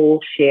 we all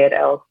shared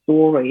our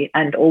story.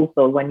 And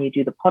also when you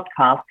do the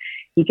podcast,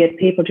 you get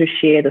people to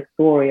share the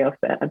story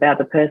about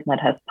the person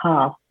that has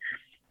passed.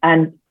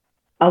 And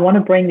I want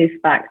to bring this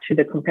back to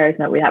the comparison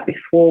that we had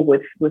before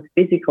with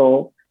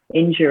physical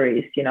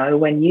injuries.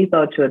 When you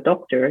go to a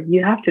doctor,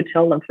 you have to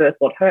tell them first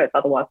what hurts,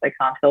 otherwise they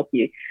can't help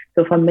you.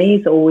 So for me,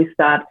 it's always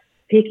that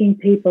picking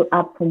people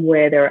up from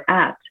where they're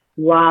at,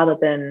 rather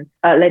than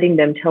letting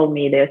them tell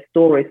me their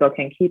story so I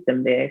can keep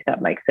them there, if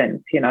that makes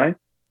sense, So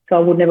I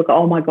would never go,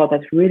 oh my God,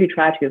 that's really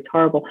tragic, it's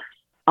horrible.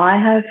 I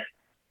have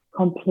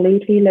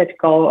completely let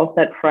go of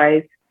that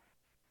phrase.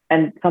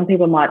 And some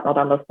people might not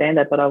understand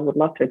that, but I would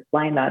love to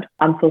explain that.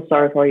 I'm so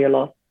sorry for your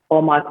loss.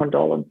 All my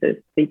condolences,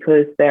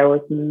 because there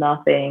was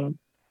nothing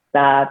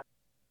that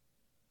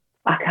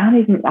I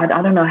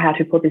don't know how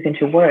to put this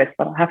into words,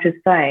 but I have to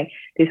say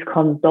this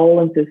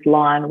condolences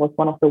line was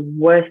one of the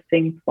worst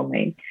things for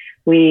me.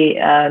 We,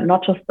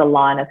 not just the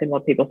line as in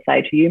what people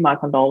say to you, my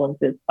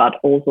condolences, but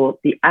also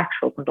the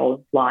actual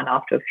condolence line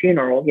after a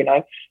funeral.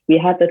 We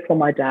had that for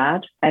my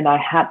dad, and I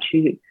had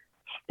to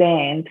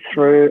stand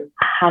through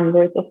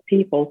hundreds of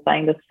people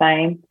saying the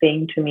same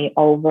thing to me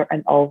over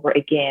and over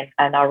again.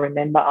 And I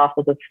remember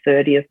after the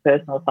 30th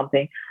person or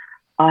something,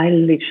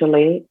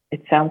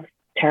 it sounds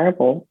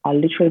terrible, I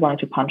literally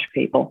wanted to punch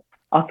people.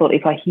 I thought,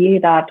 if I hear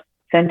that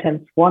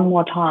sentence one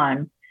more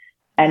time,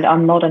 and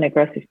I'm not an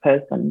aggressive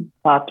person,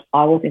 but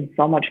I was in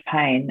so much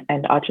pain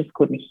and I just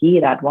couldn't hear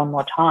that one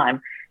more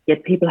time,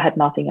 yet people had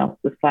nothing else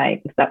to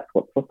say, because that's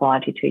what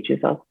society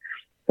teaches us.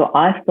 So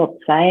I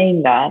stopped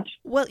saying that.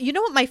 Well, you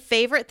know what my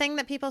favorite thing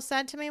that people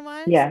said to me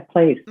was? Yeah,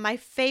 please. My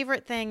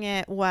favorite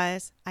thing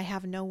was, I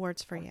have no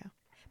words for you.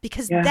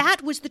 Because Yeah.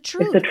 that was the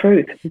truth. It's the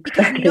truth. Because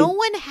Exactly. no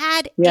one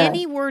had Yeah.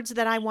 any words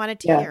that I wanted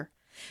to Yeah. hear.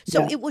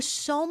 So Yeah. it was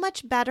so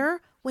much better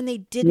when they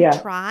didn't Yeah.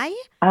 try,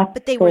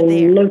 but they were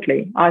there.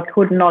 Absolutely. I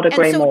could not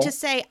agree And so more. to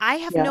say, I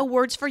have Yeah. no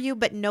words for you,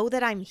 but know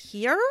that I'm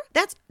here,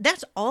 that's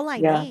all I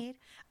Yeah. need.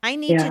 I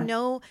need to Yeah.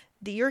 know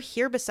that you're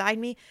here beside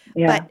me.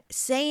 Yeah. But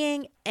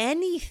saying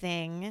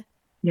anything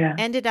Yeah.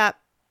 ended up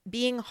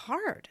being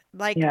hard.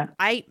 Like, Yeah.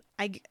 I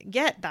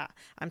get that.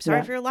 I'm sorry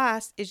Yeah. for your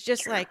loss. It's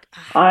just like,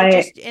 I- it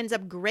just ends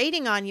up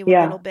grating on you a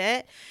Yeah. little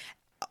bit.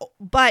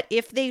 But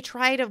if they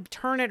try to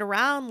turn it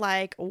around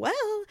like,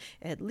 well,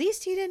 at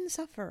least he didn't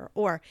suffer,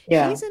 or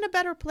Yeah. he's in a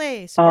better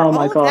place, Oh, or all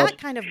my of God. that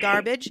kind of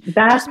garbage,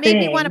 That just made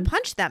me want to thing,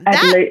 punch them. at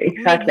That least- made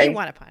exactly. me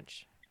want to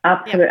punch.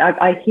 Absolutely.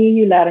 I hear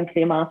you loud and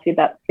clear, Marcy.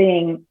 That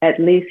thing, at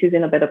least he's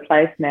in a better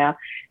place now.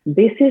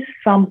 This is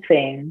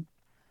something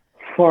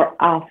for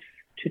us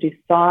to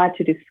decide,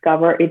 to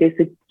discover. It is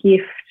a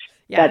gift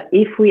that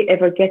if we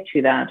ever get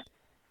to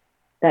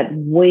that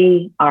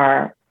we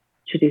are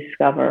to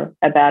discover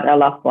about our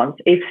loved ones.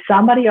 If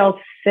somebody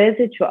else says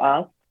it to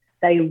us,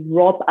 they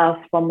rob us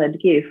from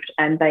that gift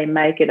and they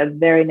make it a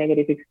very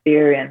negative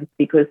experience,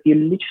 because you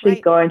literally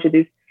Right. go into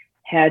this,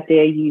 how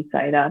dare you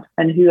say that?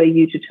 And who are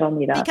you to tell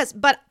me that?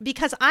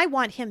 Because I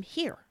want him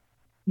here.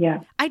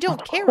 Yeah. I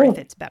don't Of care course. if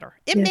it's better.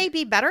 It Yeah. may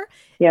be better.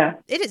 Yeah.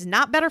 It is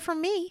not better for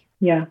me.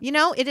 Yeah. You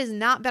know, it is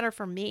not better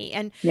for me.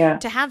 And Yeah.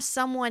 to have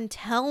someone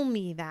tell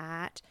me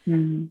that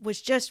Mhm.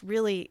 was just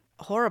really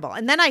horrible.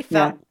 And then I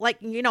felt Yeah. like,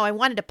 you know, I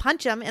wanted to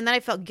punch him, and then I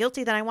felt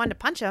guilty that I wanted to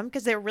punch him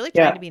because they were really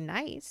trying Yeah. to be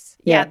nice.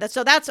 Yeah.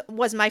 So that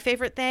was my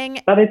favorite thing.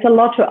 But it's a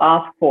lot to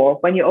ask for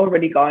when you're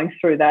already going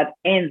through that,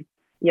 and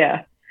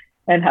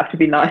have to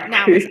be nice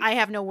Now too. I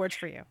have no words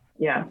for you.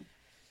 Yeah,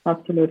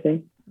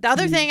 absolutely. The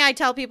other thing I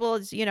tell people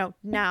is, you know,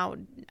 now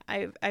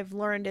I've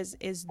learned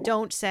is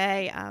don't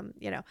say,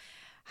 you know,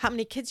 how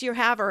many kids you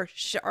have or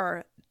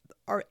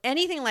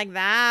anything like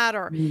that.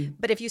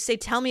 But if you say,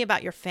 tell me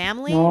about your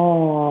family.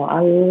 Oh, I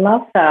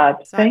love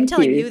that. So Thank I'm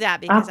telling you. you that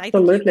because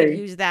Absolutely. I think you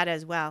could use that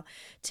as well.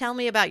 Tell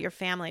me about your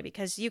family,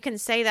 because you can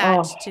say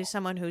that to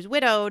someone who's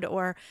widowed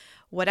or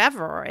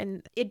whatever,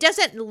 and it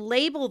doesn't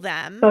label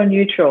them. So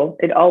neutral.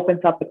 It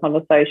opens up the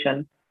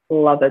conversation.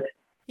 Love it.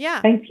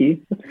 Yeah. Thank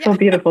you. It's so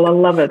beautiful. I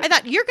love it. I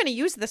thought you're going to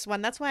use this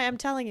one. That's why I'm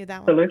telling you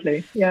that one.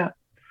 Absolutely. Yeah.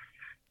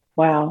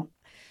 Wow.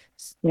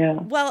 Yeah.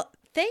 Well,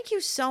 thank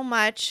you so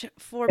much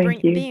for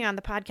Thank you. being on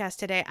the podcast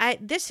today.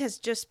 This has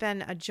just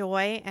been a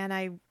joy, and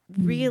I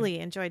really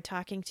enjoyed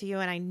talking to you,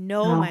 and I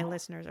know my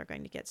listeners are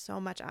going to get so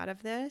much out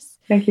of this.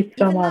 Thank you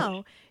so even much.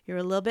 though you're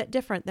a little bit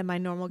different than my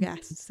normal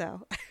guests.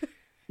 So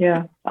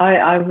Yeah,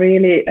 I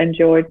really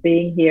enjoyed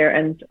being here,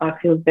 and I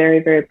feel very,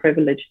 very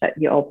privileged that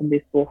you opened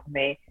this door for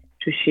me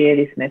to share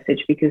this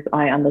message, because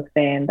I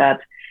understand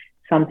that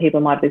some people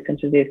might listen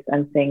to this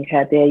and think,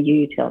 how dare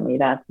you tell me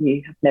that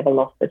you have never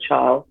lost a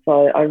child?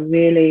 So I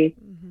really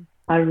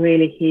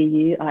hear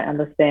you. I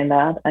understand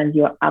that, and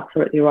you're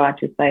absolutely right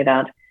to say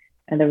that.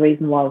 And the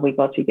reason why we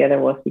got together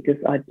was because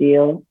I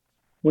deal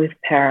with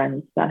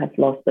parents that have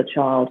lost a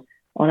child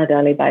on a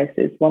daily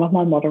basis. One of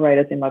my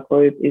moderators in my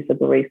group is a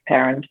bereaved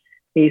parent.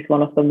 He's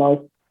one of the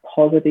most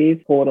positive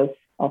supporters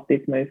of this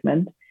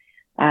movement,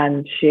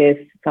 and shares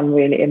some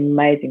really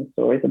amazing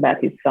stories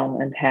about his son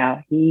and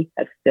how he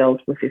has dealt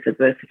with this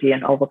adversity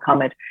and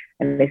overcome it,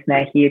 and is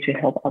now here to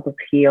help others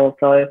heal.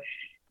 So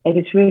it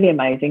is really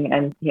amazing.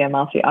 And yeah,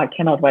 Marcy, I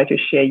cannot wait to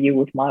share you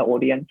with my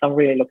audience. I'm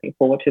really looking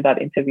forward to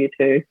that interview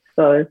too.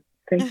 So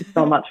thank you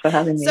so much for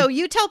having me. So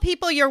you tell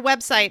people your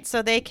website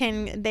so they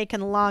can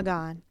log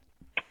on.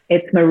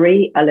 It's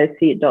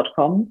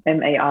mariealessi.com,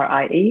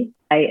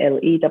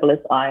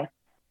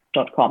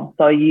 MarieAlessi.com.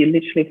 So you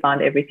literally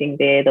find everything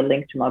there, the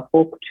link to my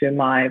book, to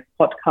my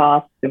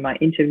podcast, to my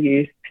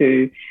interviews,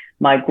 to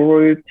my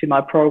group, to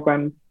my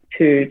program,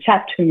 to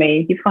chat to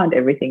me. You find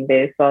everything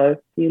there. So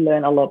you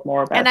learn a lot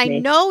more about and I me.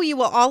 know you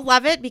will all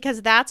love it,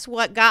 because that's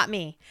what got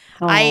me.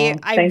 Oh, I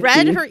thank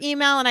read you. her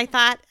email and I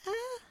thought,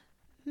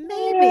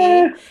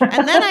 maybe.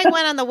 And then I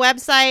went on the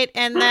website,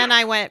 and then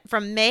I went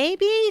from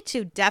maybe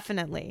to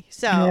definitely.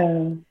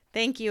 So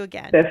thank you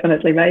again.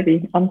 Definitely,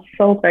 maybe. I'm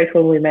so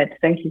grateful we met.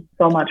 Thank you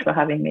so much for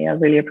having me. I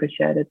really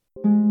appreciate it.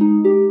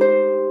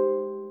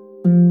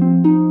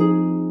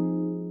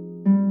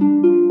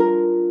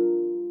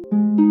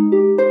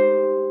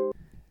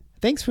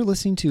 Thanks for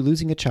listening to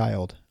Losing a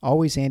Child,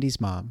 Always Andy's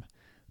Mom.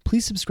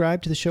 Please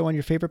subscribe to the show on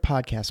your favorite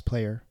podcast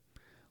player.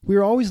 We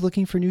are always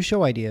looking for new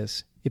show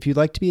ideas. If you'd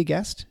like to be a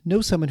guest,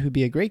 know someone who'd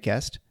be a great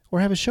guest,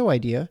 or have a show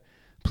idea,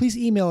 please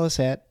email us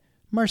at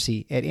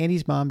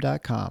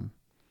marcy@andysmom.com.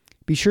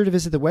 Be sure to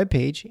visit the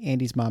webpage,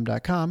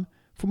 andysmom.com,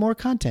 for more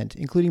content,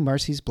 including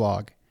Marcy's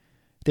blog.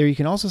 There you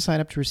can also sign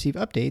up to receive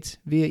updates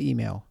via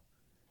email.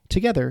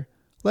 Together,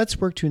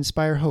 let's work to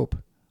inspire hope,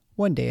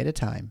 one day at a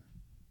time.